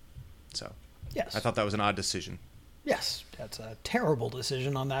 So Yes. I thought that was an odd decision. Yes, that's a terrible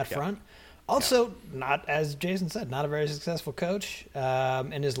decision on that front. Also, not, as Jason said, not a very successful coach.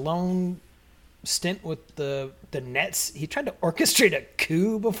 In his lone stint with the Nets, he tried to orchestrate a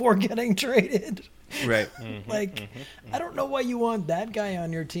coup before getting traded. Right. I don't know why you want that guy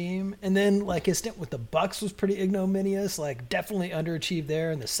on your team. And then, his stint with the Bucks was pretty ignominious. Definitely underachieved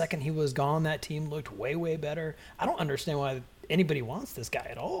there. And the second he was gone, that team looked way, way better. I don't understand why anybody wants this guy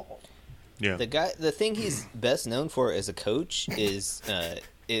at all. Yeah. The thing he's best known for as a coach is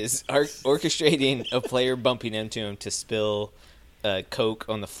orchestrating a player bumping into him to spill Coke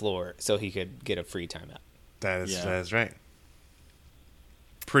on the floor so he could get a free timeout. That is right.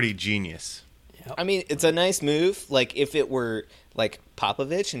 Pretty genius. I mean, it's a nice move. If it were like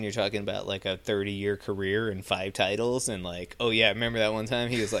Popovich, and you're talking about like a 30-year career and 5 titles, and like, oh yeah, remember that one time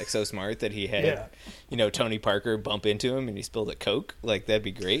he was like so smart that he had, Tony Parker bump into him and he spilled a Coke? Like, that'd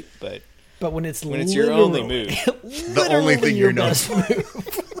be great, but when it's your only move, the only thing you're known for.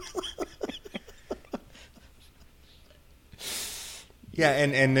 Yeah,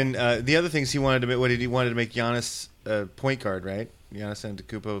 and then the other things he wanted to make. What did he wanted to make Giannis point guard, right? Giannis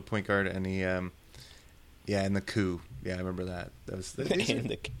Antetokounmpo point guard, and he, and the coup. Yeah, I remember that. That was and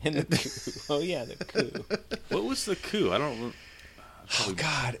the coup. Oh yeah, the coup. What was the coup? I don't. Oh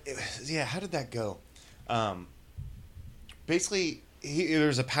God, how did that go? Basically, there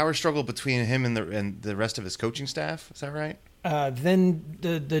was a power struggle between him and the rest of his coaching staff. Is that right? Then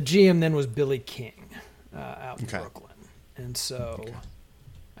the GM then was Billy King out in Brooklyn. And so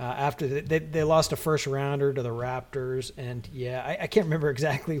after they lost a first rounder to the Raptors, and I can't remember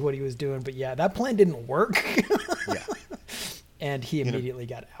exactly what he was doing, but that plan didn't work. Yeah. And he immediately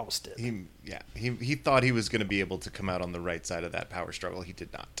got ousted. He thought he was going to be able to come out on the right side of that power struggle. He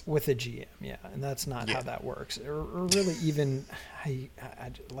did not. With a GM, and that's not how that works. Or really even,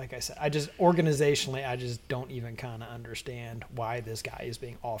 like I said, organizationally, I just don't even kind of understand why this guy is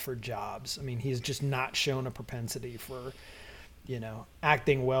being offered jobs. I mean, he's just not shown a propensity for,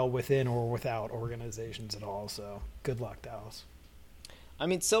 acting well within or without organizations at all. So good luck, Dallas. I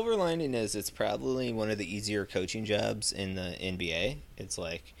mean, silver lining is it's probably one of the easier coaching jobs in the NBA. It's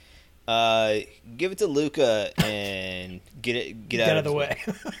like, give it to Luka and get out of the way.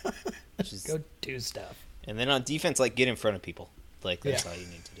 Just go do stuff. And then on defense, like, get in front of people. Like, that's all you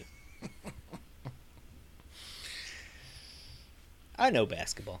need to do. I know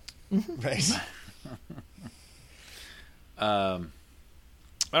basketball. Right. All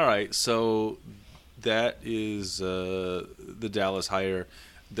right, so that is the Dallas hire.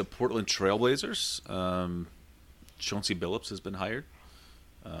 The Portland Trailblazers, Chauncey Billups has been hired.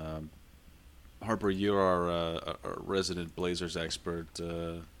 Harper, you're our resident Blazers expert.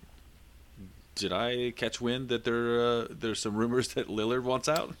 Did I catch wind that there's some rumors that Lillard wants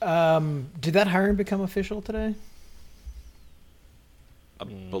out? Did that hiring become official today? I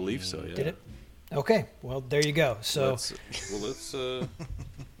believe so, yeah. Did it? Okay, well, there you go. So let's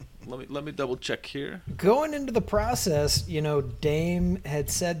let me double check here. Going into the process, Dame had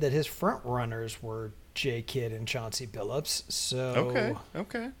said that his front runners were J. Kidd and Chauncey Billups. So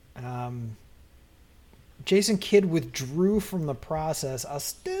okay. Jason Kidd withdrew from the process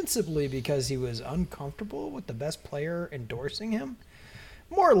ostensibly because he was uncomfortable with the best player endorsing him.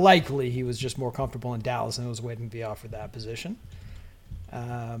 More likely, he was just more comfortable in Dallas and was waiting to be offered that position.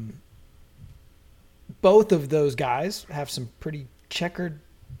 Both of those guys have some pretty checkered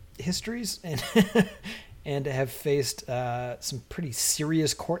histories and have faced some pretty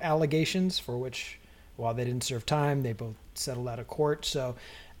serious court allegations for which, while they didn't serve time, they both settled out of court. So,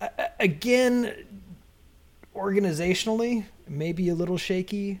 again, organizationally, maybe a little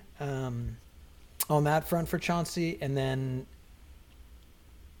shaky on that front for Chauncey. And then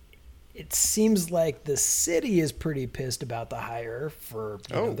it seems like the city is pretty pissed about the hire for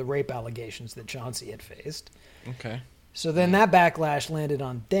the rape allegations that Chauncey had faced. Okay. So then that backlash landed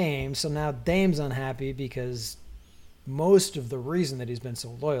on Dame. So now Dame's unhappy because most of the reason that he's been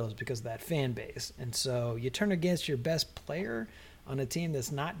so loyal is because of that fan base. And so you turn against your best player on a team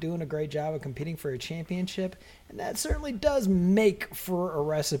that's not doing a great job of competing for a championship, and that certainly does make for a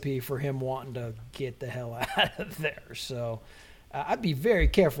recipe for him wanting to get the hell out of there. So I'd be very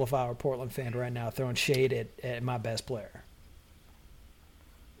careful if I were a Portland fan right now throwing shade at my best player.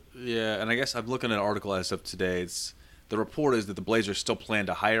 Yeah, and I guess I'm looking at an article as of today. The report is that the Blazers still plan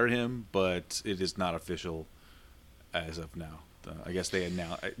to hire him, but it is not official as of now. I guess they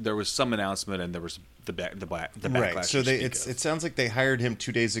announced there was some announcement, and there was the backlash. Right. So it sounds like they hired him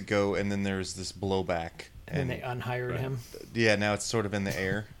 2 days ago, and then there's this blowback, and then they unhired him. Yeah, now it's sort of in the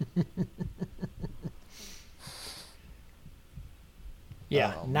air.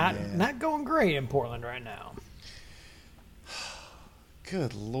 Yeah, not going great in Portland right now.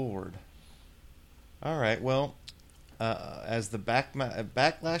 Good Lord. All right, well, as the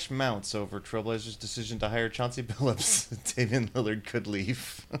backlash mounts over Trailblazers' decision to hire Chauncey Billups, Damian Lillard could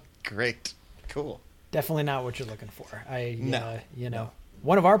leave. Great. Cool. Definitely not what you're looking for.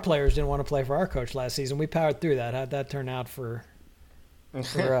 One of our players didn't want to play for our coach last season. We powered through that. How'd that turn out for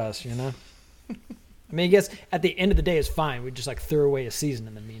us, I mean, I guess at the end of the day, it's fine. We just threw away a season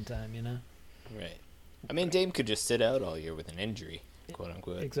in the meantime, Right. I mean, Dame could just sit out all year with an injury, quote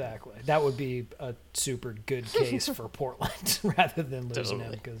unquote. Exactly. That would be a super good case for Portland rather than losing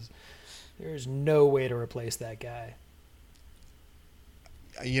him, because there's no way to replace that guy.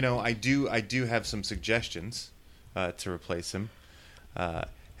 I do have some suggestions to replace him.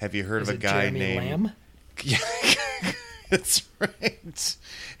 Have you heard Is of a it guy Jeremy named? Lamb? Yeah, that's right.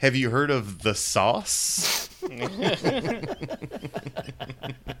 Have you heard of the Sauce?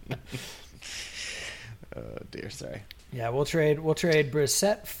 Oh dear, sorry. Yeah, we'll trade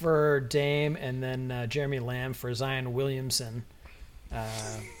Brissett for Dame, and then Jeremy Lamb for Zion Williamson.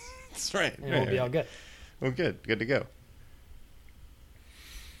 That's right. And we'll be all good. Well, good to go.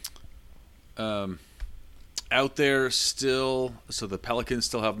 Out there still, so the Pelicans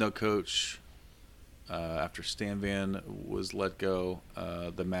still have no coach. After Stan Van was let go,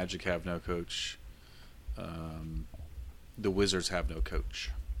 the Magic have no coach. The Wizards have no coach.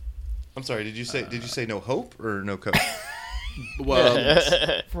 I'm sorry. Did you say no hope or no coach? Well,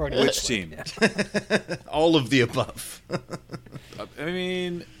 Freudian which slip. team? All of the above. I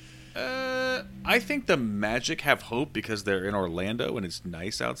mean, I think the Magic have hope because they're in Orlando and it's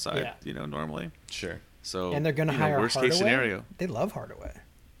nice outside. Yeah. Normally. Sure. So And they're going to hire worst Hardaway. case scenario. They love Hardaway.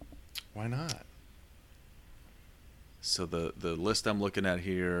 Why not? So the list I'm looking at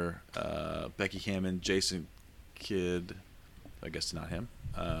here: Becky Hammond, Jason Kidd, I guess not him.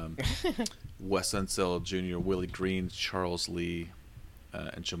 Wes Unseld Jr., Willie Green, Charles Lee,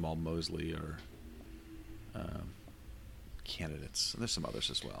 and Jamal Mosley are candidates. There's some others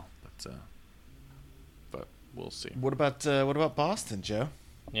as well, but we'll see. What about Boston, Joe?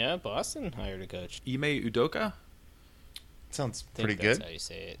 Yeah, Boston hired a coach. Ime Udoka. Sounds I think pretty that's good. how you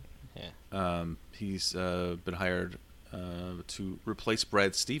say it. Yeah. He's been hired to replace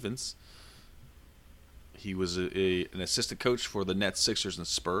Brad Stevens. He was an assistant coach for the Nets, Sixers, and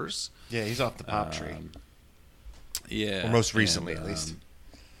Spurs. Yeah, he's off the pop tree. Yeah, Or most recently, at least.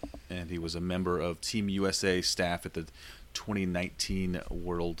 And he was a member of Team USA staff at the 2019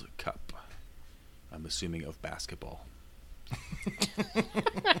 World Cup. I'm assuming of basketball.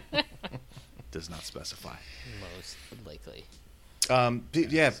 Does not specify. Most likely.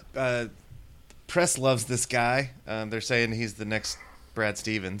 Press loves this guy. They're saying he's the next Brad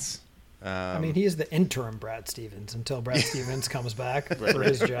Stevens. I mean, he is the interim Brad Stevens until Brad Stevens comes back for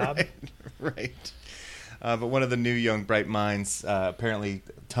his job. Right. But one of the new young bright minds, apparently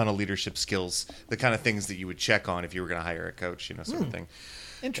a ton of leadership skills, the kind of things that you would check on if you were going to hire a coach, sort of thing.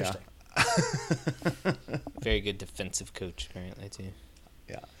 Interesting. Very good defensive coach, apparently, too.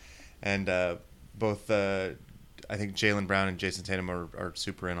 Yeah. And both, I think Jaylen Brown and Jason Tatum are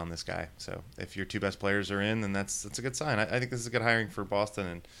super in on this guy. So if your two best players are in, then that's a good sign. I think this is good hiring for Boston.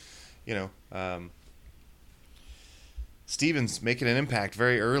 And, Stevens making an impact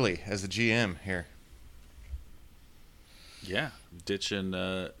very early as a GM here. Yeah, ditching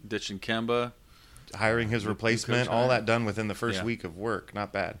Kemba, Hiring his replacement, all that done within the first week of work.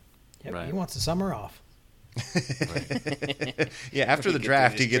 Not bad. Yep, Right. He wants the summer off. Yeah, after the Get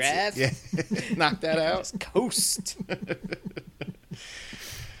draft, through he this gets knock that out. Just coast.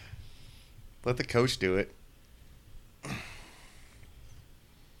 Let the coach do it.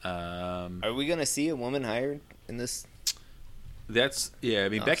 Are we going to see a woman hired in this? That's I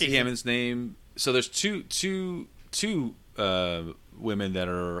mean, Becky season? Hammond's name. So there's two women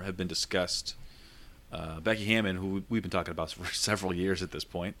that have been discussed. Becky Hammond, who we've been talking about for several years at this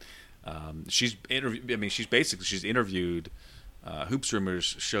point. She's interviewed. Hoops Rumors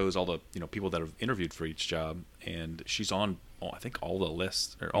shows all the people that have interviewed for each job, and she's on I think all the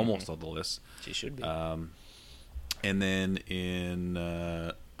lists or almost all the lists. She should be. And then in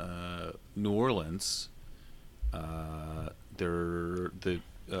New Orleans, the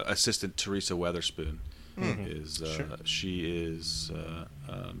assistant Teresa Weatherspoon is she is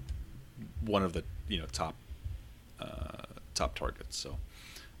one of the top targets. So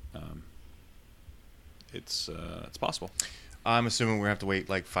it's possible. I'm assuming we're going to have to wait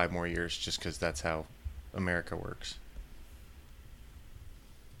like 5 more years just because that's how America works.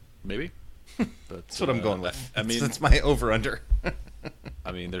 Maybe. But That's what I'm going with. I mean, that's my over/under.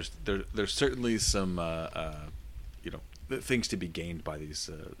 I mean, there's certainly some things to be gained by these.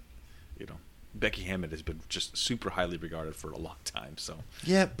 Becky Hammond has been just super highly regarded for a long time. So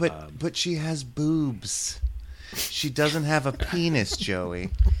Yeah, but she has boobs. She doesn't have a penis,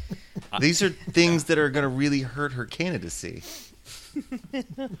 Joey. These are things that are going to really hurt her candidacy.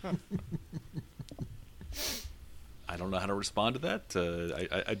 I don't know how to respond to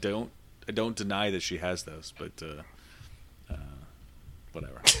that. I don't deny that she has those, but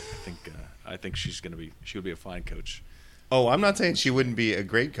whatever. I think she would be a fine coach. Oh, I'm not saying she wouldn't be a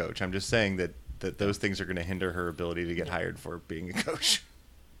great coach. I'm just saying that those things are going to hinder her ability to get hired for being a coach.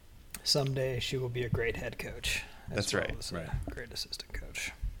 Someday she will be a great head coach. That's right. As a Right. great assistant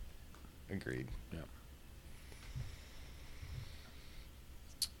coach. Agreed. Yeah.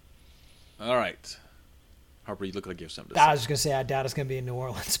 All right. Harper, you look like you have something to I say. was just gonna say I doubt it's gonna be in New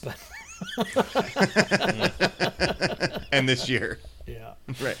Orleans, but And this year. yeah,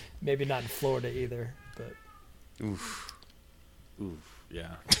 Right. maybe not in Florida either. But Oof.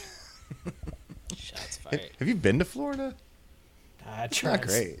 Yeah. Shots fired. Have you been to Florida? I It's try not and-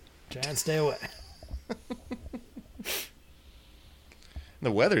 great. Try and stay away.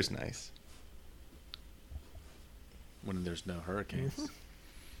 The weather's nice. When there's no hurricanes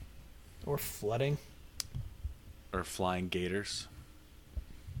Or flooding. or flying gators.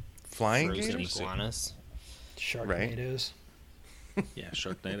 Flying Frozen gators? iguanas. Sharknadoes. Yeah,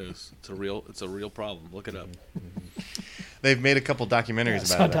 Sharknadoes. It's a real problem. Look it up. They've made a couple documentaries I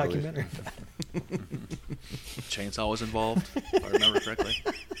saw a about it. I believe. documentary. Chainsaw was involved, if I remember correctly.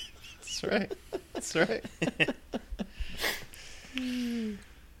 That's right. That's right.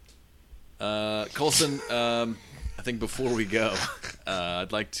 Colson, I think before we go,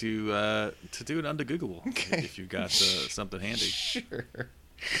 I'd like to do an Undegoogable. Okay. If you've got something handy. Sure.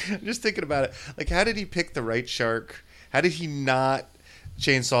 I'm just thinking about it. Like, how did he pick the right shark? How did he not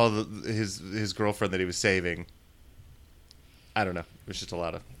chainsaw his girlfriend that he was saving? I don't know. It was just a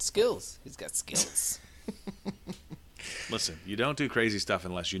lot of... Skills. He's got skills. Listen, you don't do crazy stuff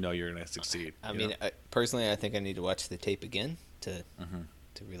unless you know you're going to succeed. I you mean, know? personally, I think I need to watch the tape again to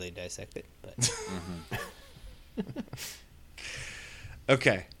really dissect it. But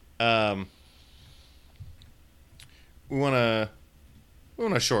Okay. We want a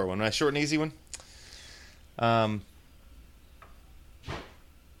short one. A short and easy one.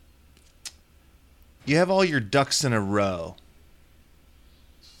 You have all your ducks in a row.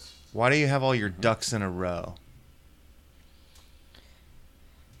 Why do you have all your ducks in a row?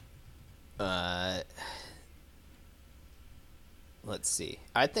 let's see.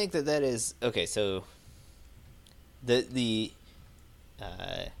 I think that is okay. So the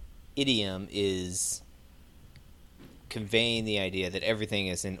idiom is conveying the idea that everything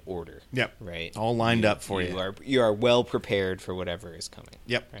is in order. Yep. Right. All lined up for you. You are well prepared for whatever is coming.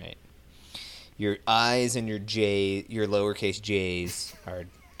 Yep. Right. Your I's and your lowercase J's are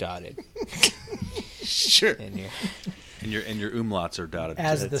dotted. Sure. And your umlauts are dotted.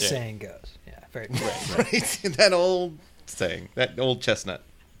 As too. the saying goes. Yeah, very cool. Right. That old saying. That old chestnut.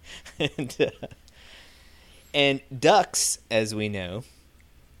 And ducks, as we know,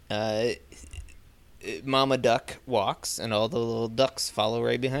 Mama Duck walks, and all the little ducks follow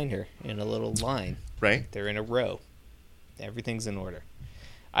right behind her in a little line. Right. They're in a row. Everything's in order.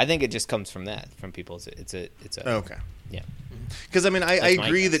 I think it just comes from that, from people. It's a Okay. Yeah. Because I mean, I That's my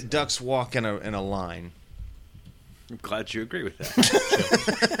agree guess. that ducks walk in a line. I'm glad you agree with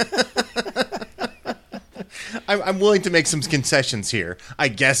that. I'm willing to make some concessions here. I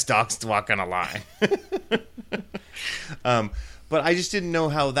guess ducks walk in a line. But I just didn't know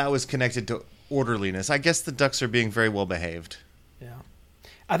how that was connected to orderliness. I guess the ducks are being very well behaved. Yeah.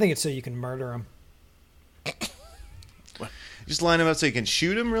 I think it's so you can murder them. Just line them up so you can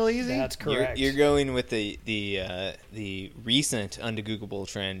shoot them real easy. That's correct. You're going with the recent undegoogable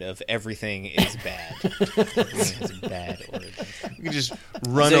trend of everything is bad. Everything has a bad origin. You can just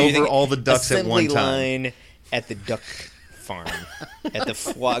run So you over think all the ducks at one assembly time. line at the duck farm, at the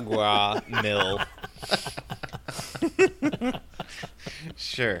foie gras mill.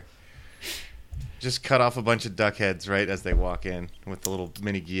 Sure. Just cut off a bunch of duck heads right as they walk in with the little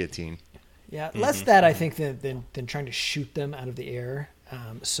mini guillotine. Yeah, less that I think than trying to shoot them out of the air.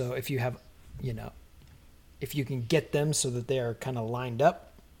 So if you have, if you can get them so that they are kind of lined up.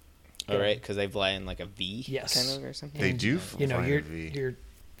 All right, because they fly in like a V, Yes. kind of, or something. They do You know, fly in a you're V. you're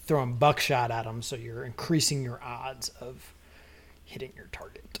throwing buckshot at them, so you're increasing your odds of hitting your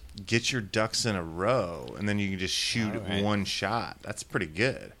target. Get your ducks in a row, and then you can just shoot All right. one shot. That's pretty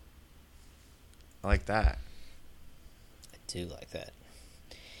good. I like that. I do like that.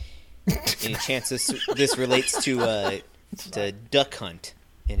 Any chance this relates to duck hunt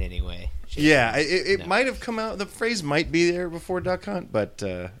in any way? Yeah, it No. might have come out. The phrase might be there before duck hunt, but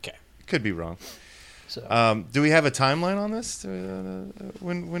Okay. could be wrong. So Do we have a timeline on this?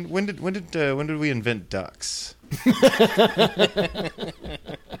 When did we invent ducks?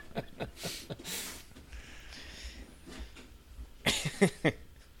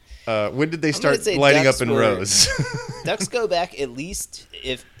 When did they start say lining ducks up in were- rows? Ducks go back at least,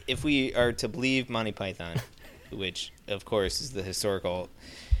 if we are to believe Monty Python, which of course is the historical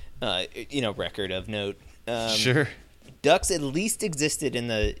record of note. Sure. Ducks at least existed in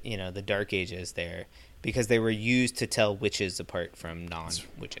the Dark Ages there because they were used to tell witches apart from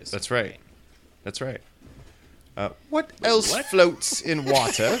non-witches. That's right. That's right. What else floats in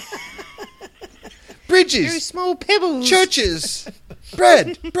water? Bridges, Very small pebbles. churches,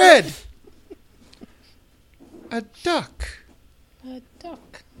 bread. A duck. A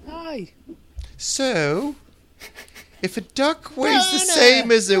duck. Hi. So, if a duck weighs the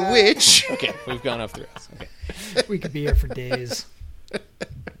same as a witch... Okay, we've gone off the rails. Okay. We could be here for days.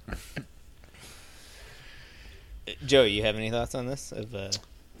 Joey, you have any thoughts on this?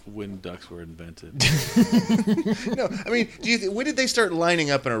 When ducks were invented. No, I mean, when did they start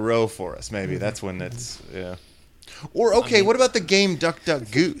lining up in a row for us? Maybe that's when it's Or okay, what about the game Duck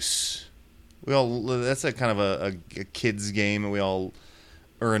Duck Goose? That's a kind of a kids game, and we all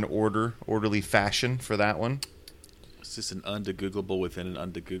are in orderly fashion for that one. Is this an undegoogleable within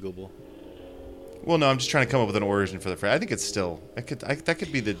an undegoogleable? Well, no, I'm just trying to come up with an origin for the phrase. I think it's still that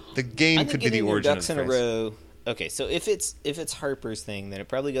could be the game could be the origin ducks of the in a phrase. row. Okay, so if it's Harper's thing, then it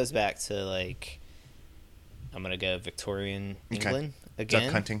probably goes back to like I'm gonna go Victorian England again.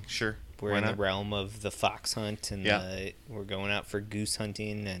 Duck hunting, sure. We're in the realm of the fox hunt, and we're going out for goose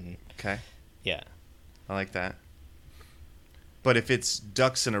hunting, and yeah, I like that. But if it's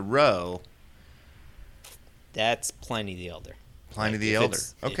ducks in a row, that's Pliny the Elder. Pliny the Elder.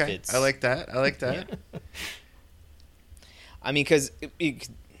 Okay, I like that. Yeah. I mean, because I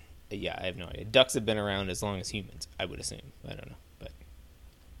have no idea. Ducks have been around as long as humans, I would assume. I don't know,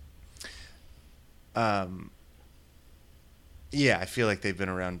 but yeah, I feel like they've been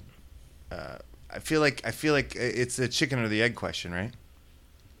around. I feel like it's a chicken or the egg question, right?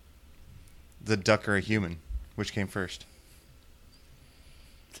 The duck or a human, which came first?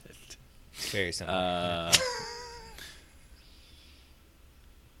 Very simple.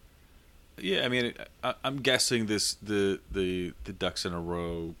 Yeah, I mean, I'm guessing the ducks in a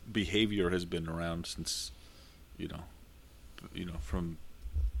row behavior has been around since, from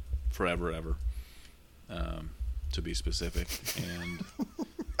forever ever, to be specific. And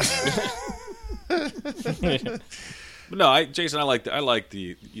but no, Jason, I like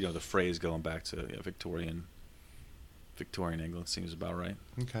the the phrase going back to Victorian England seems about right.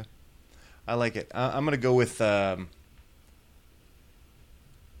 Okay, I like it. I'm gonna go with.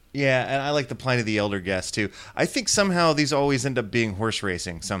 Yeah, and I like the Pliny the Elder guess, too. I think somehow these always end up being horse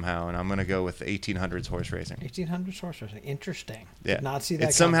racing somehow, and I'm going to go with 1800s horse racing. 1800s horse racing. Interesting. Yeah. Did not see that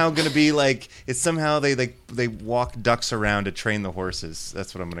It's somehow going to be like, they walk ducks around to train the horses.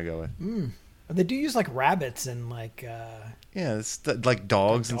 That's what I'm going to go with. They do use, like, rabbits and, like... yeah, it's like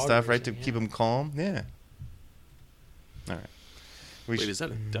dogs and stuff, right, to yeah. keep them calm. Yeah. All right. Wait, is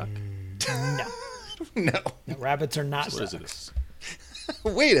that a duck? No. No. Rabbits are not What ducks. is it?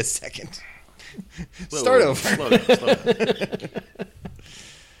 Wait a second. Start over. Slow down.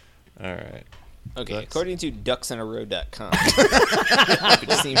 All right. Okay, Ducks. according to ducksinarrow.com,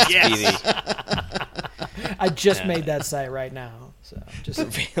 which seems to be the I just made that site right now. So just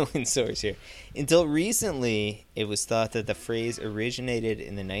prevailing source here. Until recently, it was thought that the phrase originated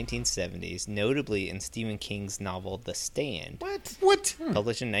in the 1970s, notably in Stephen King's novel The Stand. What?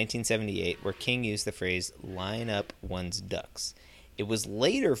 Published in 1978, where King used the phrase line up one's ducks. It was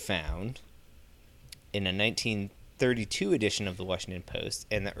later found in a 1932 edition of the Washington Post,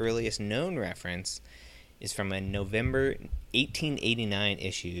 and the earliest known reference is from a November 1889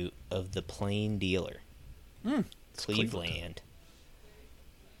 issue of The Plain Dealer, Cleveland.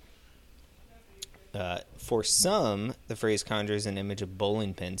 For some, the phrase conjures an image of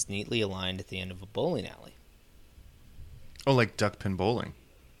bowling pins neatly aligned at the end of a bowling alley. Oh, like duck pin bowling.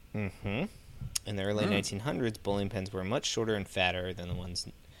 Mm-hmm. In the early 1900s, bowling pins were much shorter and fatter than the ones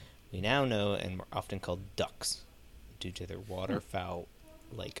we now know, and were often called ducks due to their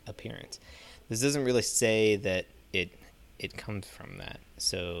waterfowl-like appearance. This doesn't really say that it comes from that.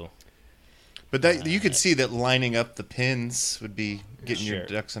 So, But that you could see that lining up the pins would be getting your Sure.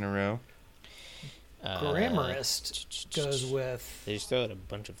 ducks in a row. Grammarist goes with... They just throw out a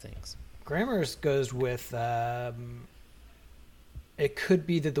bunch of things. Grammarist goes with... it could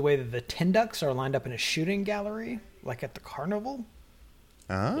be that the way that the tin ducks are lined up in a shooting gallery, like at the carnival.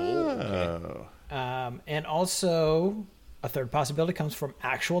 Oh. And also, a third possibility comes from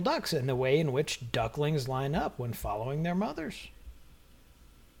actual ducks and the way in which ducklings line up when following their mothers.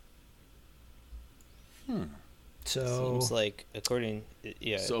 So Seems like, according...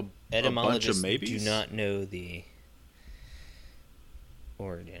 Yeah, So etymologists a bunch of maybes? do not know the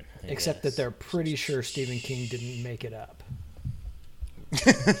origin. I except guess. that they're pretty sure Stephen King didn't make it up.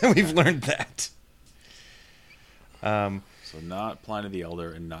 We've learned that. So not Pliny the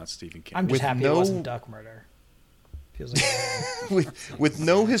Elder and not Stephen King. I'm just With happy no- it wasn't duck murder. Feels like with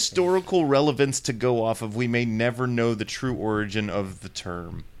no historical relevance to go off of, we may never know the true origin of the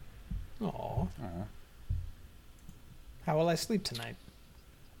term. Aw. How will I sleep tonight?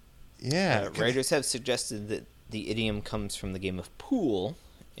 Yeah. Writers have suggested that the idiom comes from the game of pool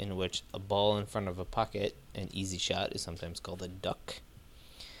in which a ball in front of a pocket, an easy shot, is sometimes called a duck.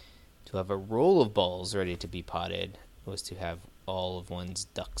 To have a roll of balls ready to be potted was to have all of one's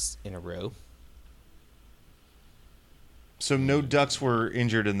ducks in a row. So no ducks were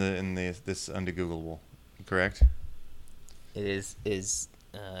injured in this undegoogleable, correct? It is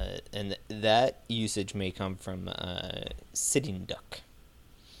and that usage may come from sitting duck,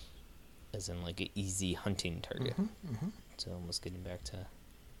 as in like an easy hunting target. So almost getting back to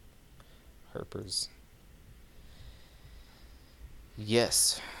Harper's.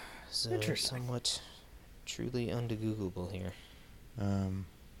 Yes. So Interesting. somewhat truly undegoogleable here.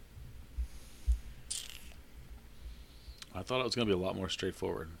 I thought it was going to be a lot more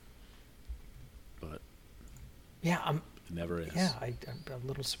straightforward, but Yeah, it never is. I'm a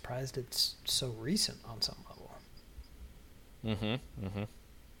little surprised it's so recent on some level.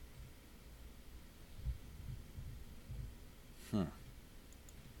 All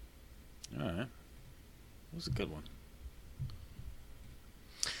right. That was a good one.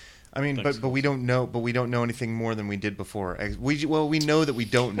 I mean, Thanks. but we don't know. But we don't know anything more than we did before. We know that we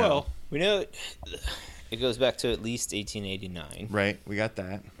don't know. Well, We know it goes back to at least 1889. Right, we got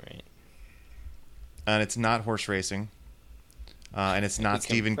that, Right. and it's not horse racing, and it's not We can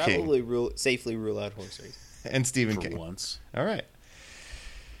Stephen King probably safely rule out horse racing. and Stephen for King. once. All right,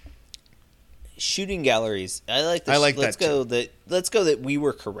 Shooting galleries. I like this. I like let's that, go let's go that we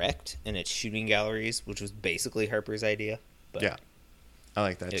were correct, and it's shooting galleries, which was basically Harper's idea. But yeah, I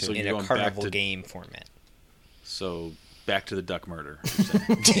like that in, too. So in you're a going back carnival to- game format. So back to the duck murder.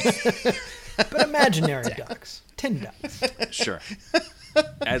 you're saying. But imaginary ducks. Tin ducks. Sure.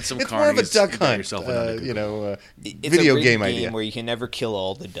 Add some It's more of a carnies, duck you got hunt, yourself an Undegoogleable. It's video a rigged game idea. where you can never kill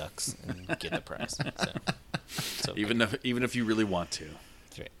all the ducks and get the prize. So, it's okay. Even if you really want to.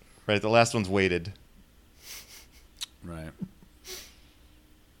 That's right. Right, the last one's weighted. Right.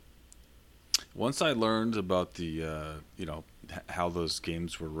 Once I learned about the how those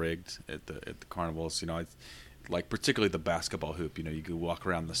games were rigged at the carnivals, like particularly the basketball hoop, you can walk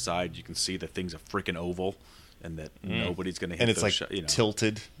around the side, you can see the thing's a freaking oval, and that nobody's going to hit And it's those like shots.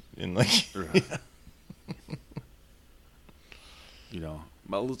 tilted and like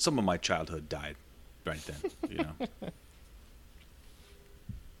Well, some of my childhood died right then.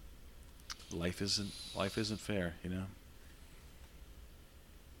 Life isn't fair.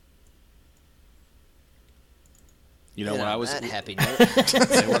 When I was that happy note.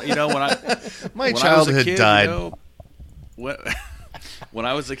 my when I was a childhood kid, died. When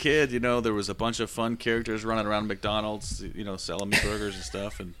I was a kid, there was a bunch of fun characters running around McDonald's, selling me burgers and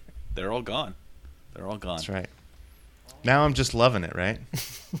stuff, and they're all gone. They're all gone. That's right. Now I'm just loving it, right?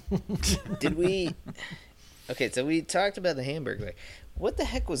 Did we? Okay, so we talked about the Hamburglar. What the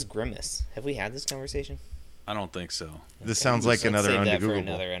heck was Grimace? Have we had this conversation? I don't think so. This sounds like Let's another save that for undegoogleable.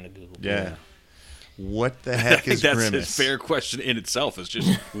 another undegoogleable. Yeah. What the heck is That's Grimace? a fair question in itself. It's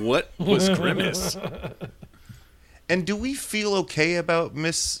just, what was Grimace? And do we feel okay about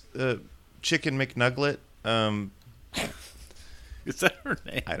Miss Chicken McNuglet? Is that her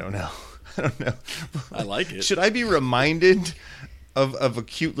name? I don't know. I don't know. I like it. Should I be reminded of a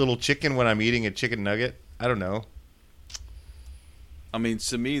cute little chicken when I'm eating a chicken nugget? I don't know. I mean,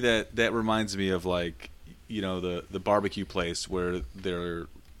 to me, that reminds me of the barbecue place where their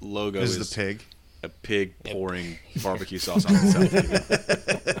logo Is is the pig? a pig pouring barbecue sauce on itself.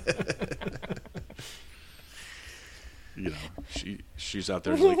 She's out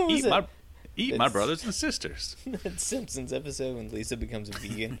there What like, was it? eat my It's- brothers and sisters. That Simpsons episode when Lisa becomes a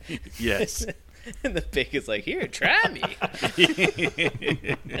vegan. Yes. And the pig is like, "Here, try me.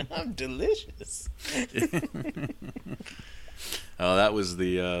 I'm delicious." Oh, that was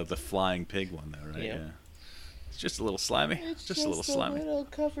the flying pig one, though, right? Yeah. Yeah. It's just a little slimy. It's just a little slimy. a little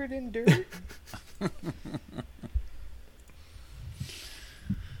covered in dirt.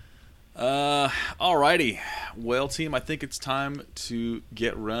 Alrighty. Well, team, I think it's time to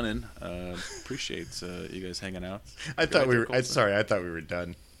get running. Appreciate you guys hanging out. I thought we were. Colton. Sorry, I thought we were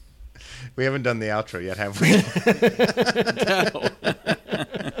done. We haven't done the outro yet, have we?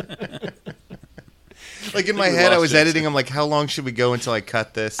 Like in my we head, I lost was it. editing. I'm like, how long should we go until I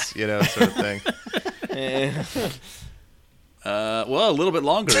cut this? Sort of thing. Well, a little bit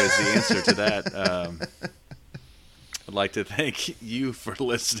longer is the answer to that. I'd like to thank you for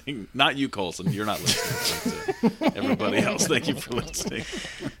listening. Not you, Colson. You're not listening. But, everybody else, thank you for listening.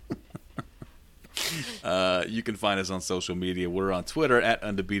 You can find us on social media. We're on Twitter at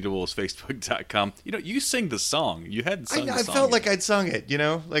Undebeatables, Facebook.com. You sing the song. You hadn't sung the I song felt yet. like I'd sung it.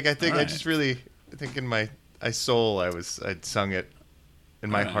 Like I think All I right. just really, I think in my soul I'd sung it in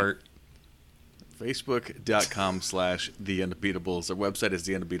my All right. heart. Facebook.com/The Undebeatables. Our website is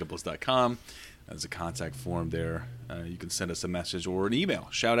theundebeatables.com. There's a contact form there. You can send us a message or an email.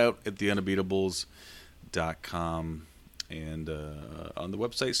 Shout out at theundebeatables.com. And on the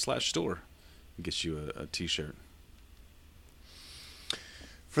website /store, it gets you a t-shirt.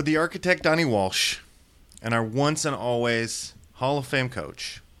 For the architect, Donnie Walsh, and our once and always Hall of Fame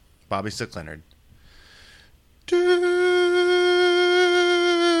coach, Bobby Stick Leonard. Turn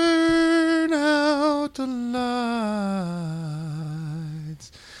out the lights.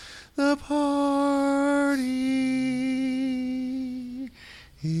 The party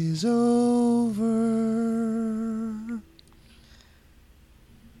is over.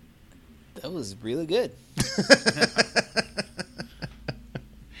 That was really good.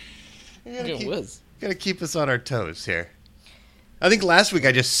 It was. Gotta keep us on our toes here. I think last week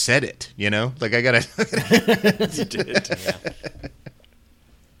I just said it, you know? Like I gotta... You did. Yeah.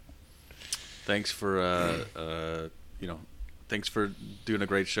 Thanks for, thanks for doing a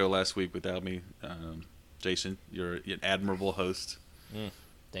great show last week without me. Jason, you're an admirable host.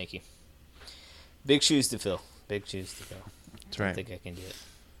 Thank you. Big shoes to fill. Big shoes to fill. That's I right. don't think I can do it.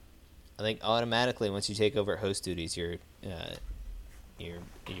 I think automatically once you take over host duties, your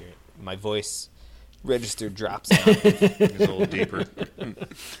my voice register drops down. It's a little deeper.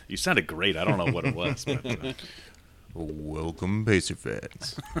 You sounded great. I don't know what it was. But, Welcome, Pacer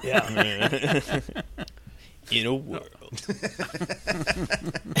fans. Yeah. In a world.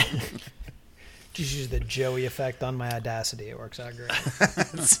 Just use the Joey effect on my Audacity. It works out great.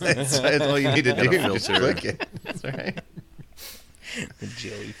 That's all you need to do. Got a Just filter. click it. That's right. The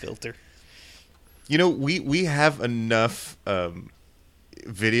Joey filter. You know, we have enough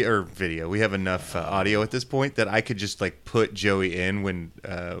video. We have enough audio at this point that I could just like put Joey in when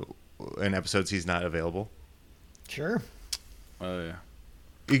in episodes he's not available. Sure. oh, yeah.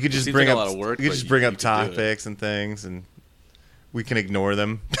 You could just seems bring like a up lot of work, you could but just bring you up could do it. topics and things, and we can ignore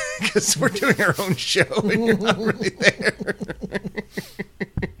them because we're doing our own show and you're not really there.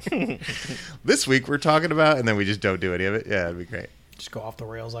 This week we're talking about, and then we just don't do any of it. Yeah, it'd be great. Just go off the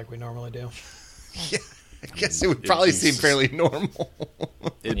rails like we normally do. Yeah, I guess it would probably seem fairly normal.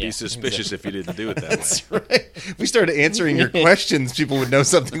 It'd be Yeah, suspicious if you didn't do it that That's way. right. If we started answering your questions, people would know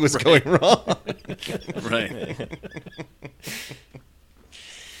something was going wrong. Right.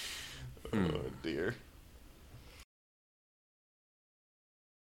 Oh dear.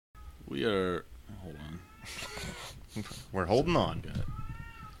 We are. Hold on. We're holding on. Got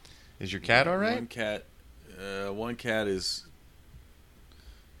Is your cat all One right? cat is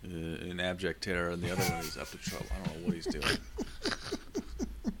in abject terror, and the other one is up to trouble. I don't know what he's doing.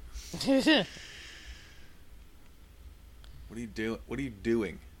 What are you doing? What are you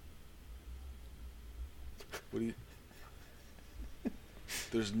doing? What are you?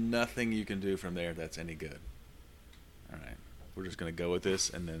 There's nothing you can do from there that's any good. All right, we're just gonna go with this,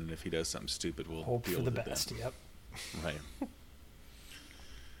 and then if he does something stupid, we'll Hope deal for the with best. it Yep. then. Right.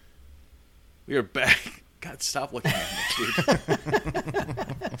 We are back. God, stop looking at me, dude.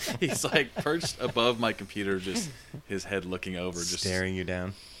 He's like perched above my computer, just his head looking over, just Staring you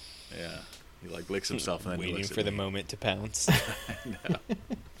down. Yeah, he like licks himself and then he Waiting looks for at the me. moment to pounce. No.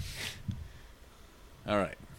 All right,